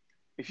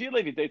 if you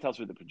leave your details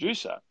with the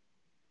producer,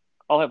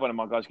 I'll have one of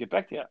my guys get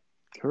back to you.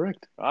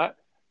 Correct. Right?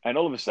 And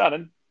all of a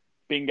sudden,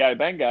 bingo,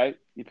 bango,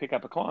 you pick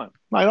up a client.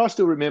 Mate, I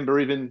still remember,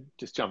 even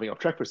just jumping off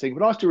track for a second,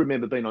 but I still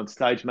remember being on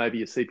stage,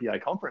 maybe a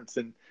CPA conference,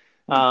 and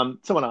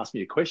someone asked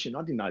me a question.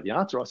 I didn't know the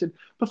answer. I said,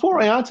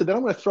 before I answer that,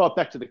 I'm going to throw it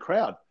back to the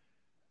crowd.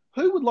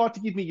 Who would like to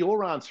give me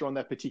your answer on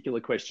that particular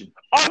question?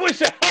 I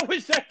was at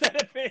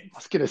that event. I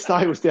was going to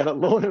say it was down at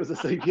Lorna. It was a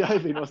CPA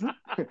event, wasn't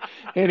it?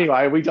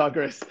 Anyway, we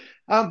digress.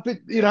 But,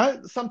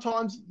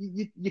 sometimes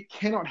you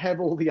cannot have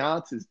all the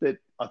answers. But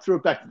I threw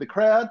it back to the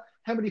crowd.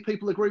 How many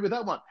people agree with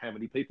that one? How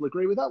many people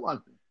agree with that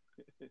one?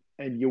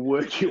 And you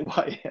work your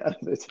way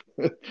out of it.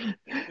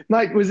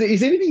 Mate, is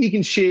there anything you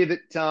can share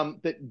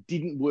that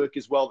didn't work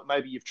as well, that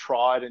maybe you've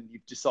tried and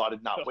you've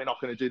decided, no, we're not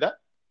going to do that?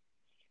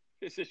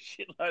 There's a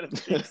shitload of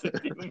things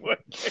that didn't work.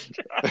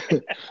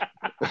 Do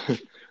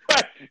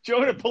you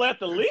want me to pull out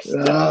the list?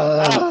 Look,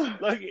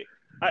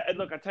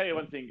 I'll tell you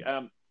one thing.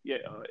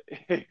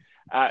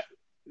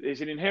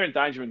 There's an inherent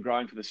danger in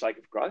growing for the sake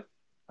of growth.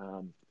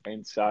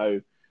 And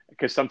so,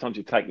 because sometimes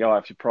you take your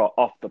eye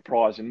off the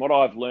prize. And what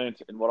I've learned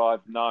and what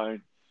I've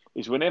known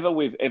is whenever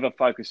we've ever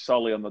focused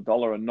solely on the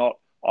dollar and not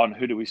on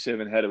who do we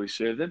serve and how do we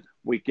serve them,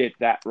 we get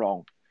that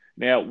wrong.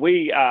 Now,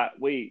 we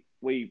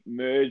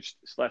merged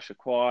 /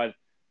 acquired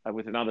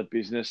with another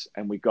business,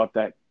 and we got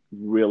that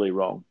really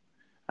wrong.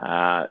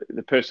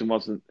 The person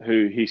wasn't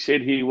who he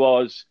said he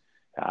was.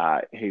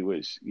 He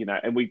was,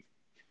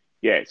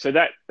 so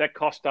that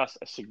cost us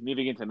a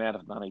significant amount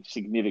of money.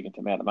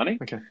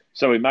 Okay.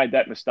 So we made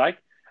that mistake.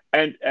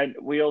 And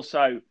we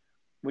also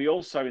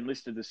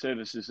enlisted the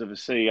services of a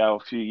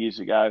CEO a few years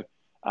ago.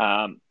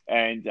 No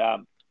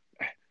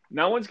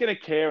one's going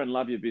to care and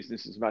love your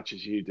business as much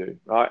as you do,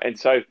 right? And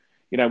so,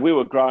 we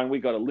were growing. We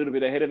got a little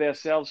bit ahead of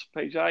ourselves,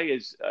 PJ,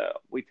 as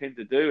we tend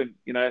to do, and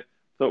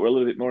thought we're a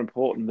little bit more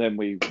important than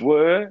we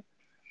were.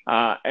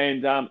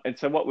 And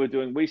so what we're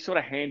doing, we sort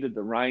of handed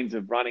the reins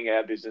of running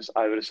our business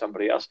over to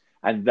somebody else,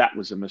 and that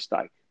was a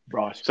mistake.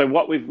 Right. So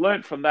what we've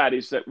learned from that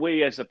is that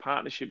we, as a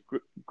partnership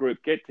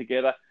group, get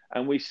together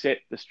and we set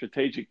the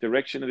strategic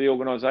direction of the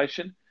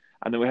organisation,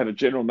 and then we have a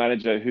general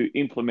manager who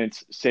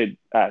implements said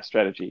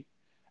strategy,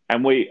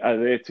 and we are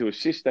there to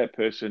assist that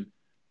person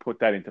put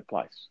that into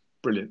place.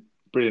 Brilliant.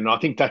 I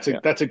think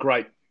that's a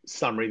great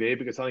summary there,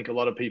 because I think a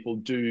lot of people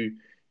do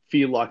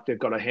feel like they've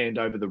got to hand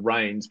over the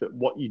reins, but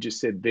what you just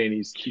said then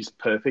is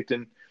perfect.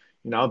 And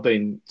I've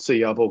been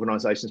CEO of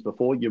organisations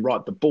before. You're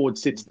right. The board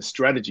sets the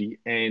strategy,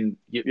 and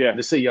the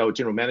CEO or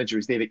general manager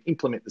is there to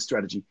implement the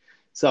strategy.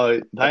 So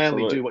they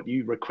only do what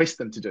you request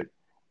them to do.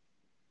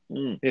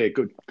 Yeah,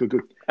 good.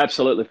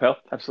 Absolutely, pal.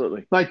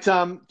 Absolutely, mate.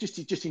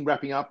 Just in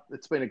wrapping up,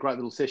 it's been a great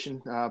little session.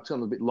 It's gone a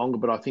little bit longer,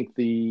 but I think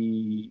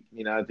the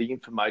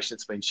information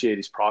that's been shared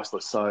is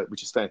priceless. So,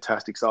 which is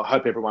fantastic. So I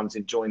hope everyone's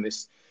enjoying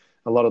this.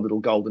 A lot of little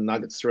golden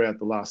nuggets throughout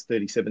the last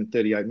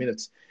 38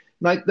 minutes,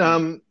 mate.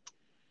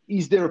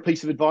 Is there a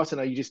piece of advice? I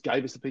know you just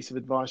gave us a piece of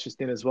advice just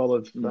then as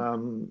well.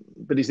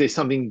 But is there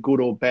something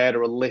good or bad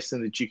or a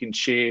lesson that you can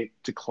share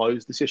to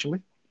close the session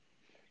with?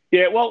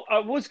 Yeah, well, I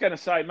was going to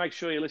say, make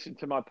sure you listen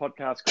to my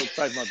podcast called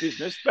Save My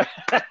Business.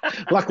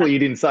 Luckily, you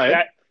didn't say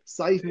it.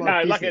 Save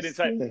My Business. No, luckily I didn't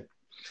say it.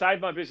 Save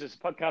My Business.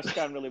 The podcast's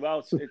going really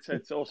well.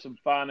 It's awesome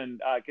fun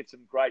and get some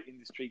great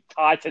industry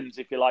titans,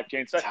 if you like,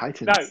 Jen. So,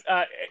 titans.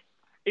 No,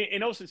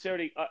 in all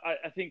sincerity,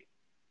 I think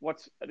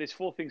there's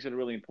 4 things that are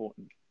really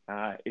important,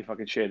 if I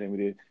can share them with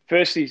you.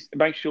 Firstly,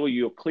 make sure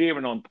you're clear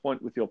and on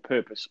point with your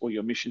purpose or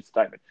your mission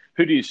statement.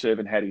 Who do you serve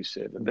and how do you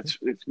serve them? It's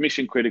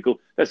mission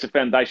critical. That's the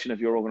foundation of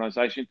your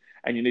organisation,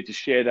 and you need to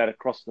share that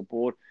across the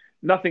board.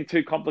 Nothing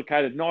too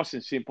complicated, nice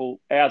and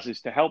simple. Ours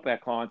is to help our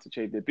clients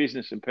achieve their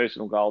business and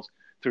personal goals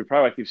through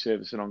proactive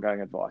service and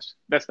ongoing advice.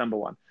 That's number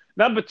 1.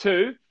 Number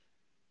 2,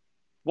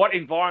 what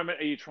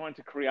environment are you trying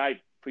to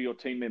create for your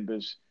team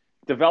members?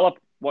 Develop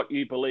what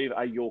you believe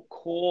are your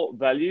core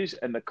values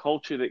and the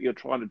culture that you're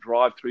trying to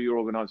drive through your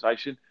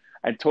organization.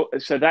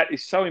 So that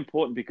is so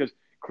important, because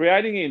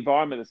creating an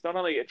environment that's not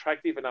only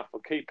attractive enough for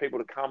key people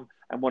to come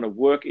and want to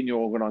work in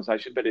your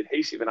organization, but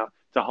adhesive enough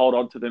to hold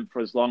on to them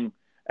for as long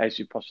as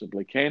you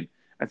possibly can.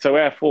 And so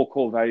our 4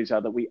 core values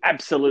are that we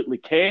absolutely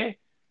care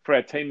for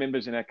our team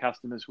members and our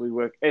customers. We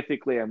work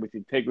ethically and with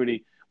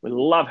integrity. We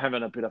love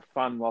having a bit of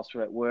fun whilst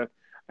we're at work,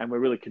 and we're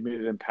really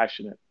committed and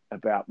passionate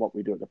about what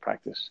we do at the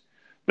practice.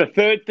 The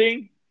third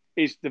thing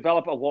is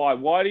develop a why.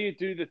 Why do you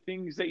do the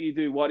things that you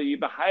do? Why do you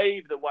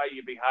behave the way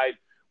you behave?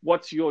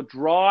 What's your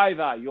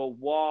driver, your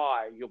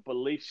why, your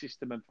belief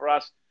system? And for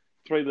us,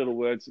 3 little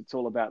words, it's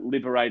all about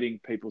liberating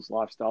people's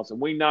lifestyles. And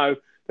we know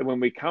that when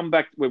we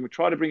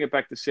try to bring it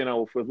back to center,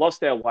 or if we've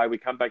lost our way, we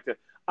come back to,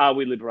 are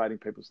we liberating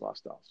people's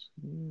lifestyles?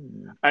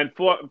 And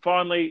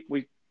finally,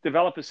 we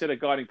develop a set of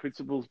guiding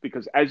principles,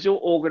 because as your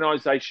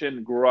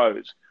organization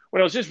grows,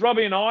 when it was just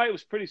Robbie and I, it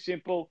was pretty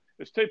simple.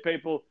 It was 2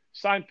 people,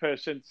 same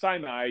person,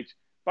 same age,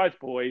 both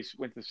boys,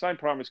 went to the same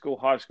primary school,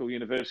 high school,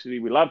 university.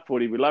 We love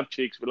footy, we love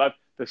chicks, we love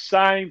the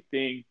same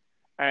thing.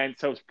 And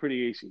so it's pretty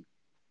easy.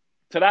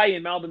 Today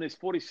in Melbourne, there's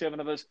 47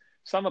 of us.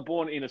 Some are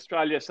born in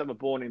Australia, some are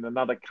born in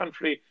another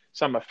country,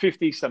 some are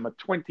 50, some are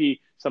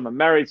 20, some are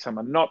married, some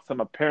are not,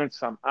 some are parents,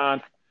 some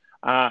aren't.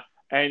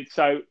 And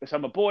so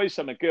some are boys,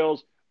 some are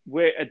girls.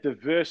 We're a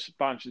diverse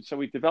bunch. And so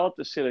we developed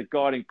a set of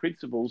guiding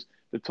principles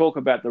that talk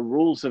about the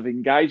rules of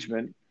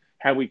engagement,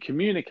 how we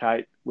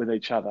communicate with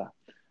each other.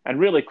 And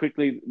really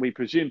quickly, we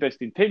presume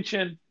best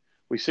intention.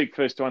 We seek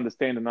first to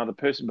understand another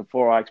person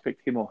before I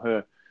expect him or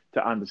her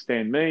to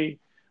understand me.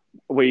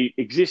 We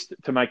exist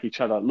to make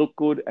each other look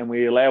good, and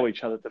we allow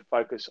each other to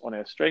focus on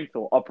our strength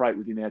or operate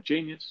within our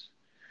genius.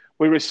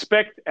 We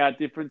respect our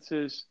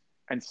differences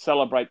and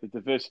celebrate the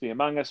diversity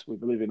among us. We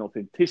believe in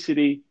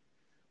authenticity.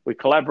 We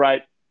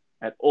collaborate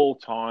at all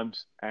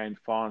times. And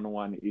final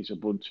one is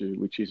Ubuntu,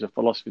 which is a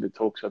philosophy that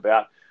talks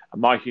about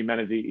my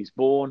humanity is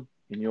born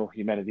in your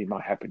humanity,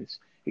 my happiness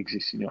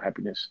exists in your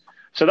happiness.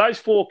 So those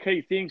 4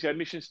 key things, our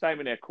mission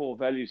statement, our core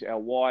values, our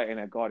why, and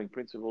our guiding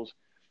principles,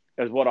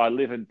 is what I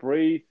live and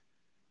breathe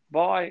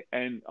by.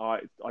 And I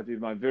do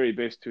my very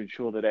best to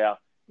ensure that our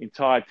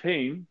entire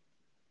team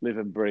live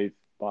and breathe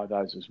by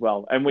those as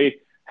well. And we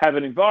have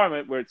an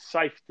environment where it's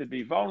safe to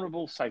be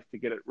vulnerable, safe to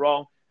get it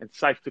wrong, and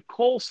safe to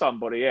call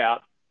somebody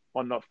out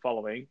on not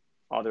following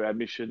either our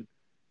mission,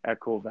 our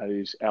core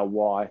values, our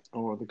why,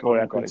 or the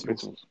guiding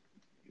principles.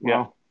 Wow,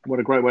 yeah. What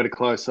a great way to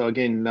close. So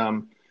again,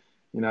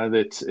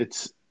 that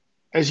it's,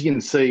 as you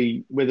can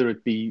see, whether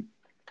it be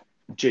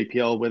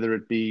GPL, whether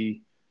it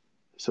be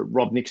sort of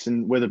Rob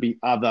Nixon, whether it be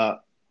other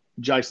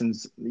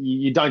Jasons,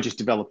 you don't just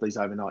develop these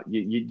overnight.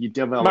 You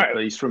develop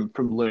these from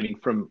learning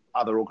from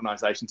other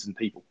organisations and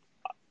people.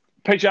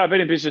 PJ, I've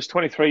been in business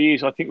 23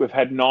 years. I think we've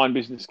had 9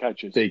 business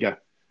coaches. There you go.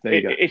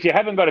 If you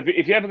haven't got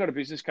a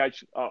business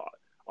coach,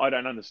 I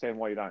don't understand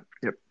why you don't.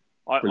 Yep.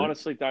 I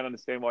honestly don't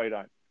understand why you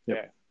don't. Yep.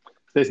 Yeah.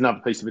 There's another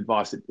piece of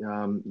advice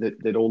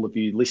that all of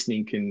you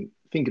listening can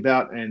think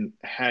about, and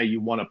how you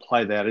want to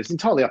play that. It's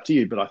entirely up to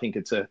you, but I think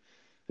it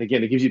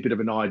gives you a bit of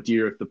an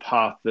idea of the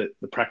path that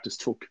the practice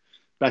took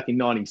back in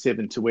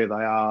 97 to where they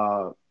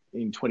are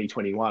in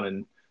 2021.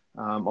 And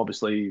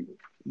obviously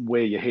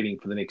where you're heading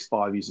for the next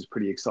 5 years is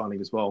pretty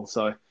exciting as well.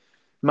 So,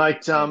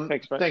 mate,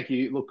 thanks, mate. Thank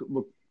you.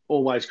 Look,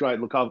 always great.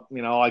 Look,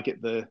 I get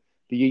the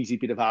easy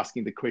bit of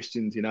asking the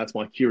questions. It's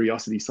my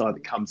curiosity side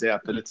that comes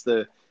out, but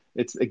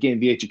it's again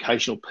the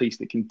educational piece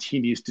that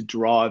continues to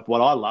drive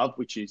what I love,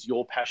 which is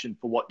your passion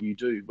for what you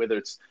do. Whether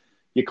it's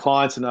your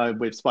clients, I know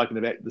we've spoken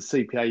about the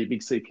CPA, your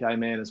big CPA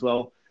man as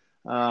well.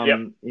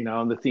 And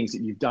the things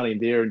that you've done in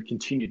there and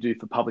continue to do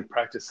for public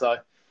practice. So,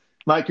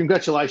 mate,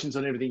 congratulations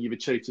on everything you've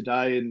achieved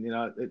today, and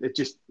it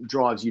just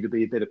drives you to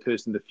be a better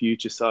person in the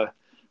future. So,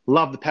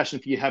 love the passion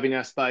for you having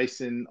our space,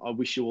 and I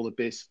wish you all the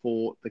best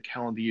for the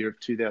calendar year of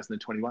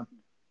 2021.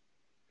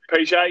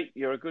 PJ,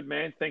 you're a good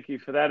man. Thank you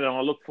for that. And I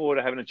look forward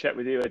to having a chat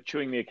with you at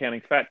Chewing the Accounting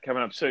Fat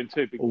coming up soon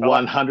too. Big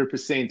fella.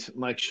 100%.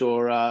 Make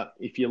sure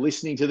if you're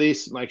listening to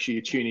this, make sure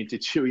you tune into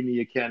Chewing the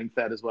Accounting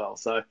Fat as well.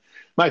 So,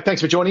 mate, thanks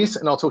for joining us,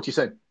 and I'll talk to you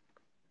soon.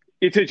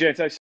 You too,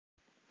 Janto.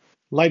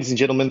 Ladies and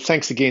gentlemen,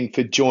 thanks again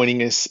for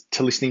joining us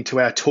to listening to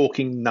our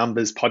Talking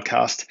Numbers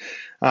podcast.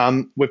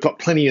 We've got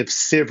plenty of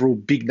several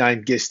big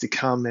name guests to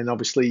come. And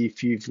obviously,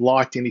 if you've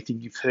liked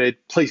anything you've heard,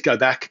 please go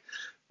back.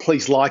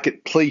 Please like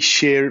it, please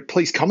share it,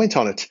 please comment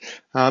on it.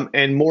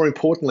 And more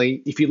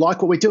importantly, if you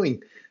like what we're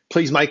doing,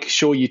 please make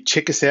sure you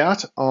check us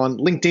out on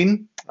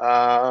LinkedIn,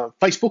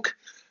 Facebook,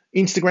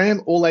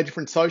 Instagram, all our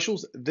different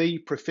socials, The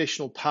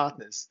Professional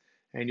Partners,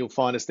 and you'll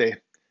find us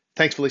there.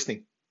 Thanks for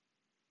listening.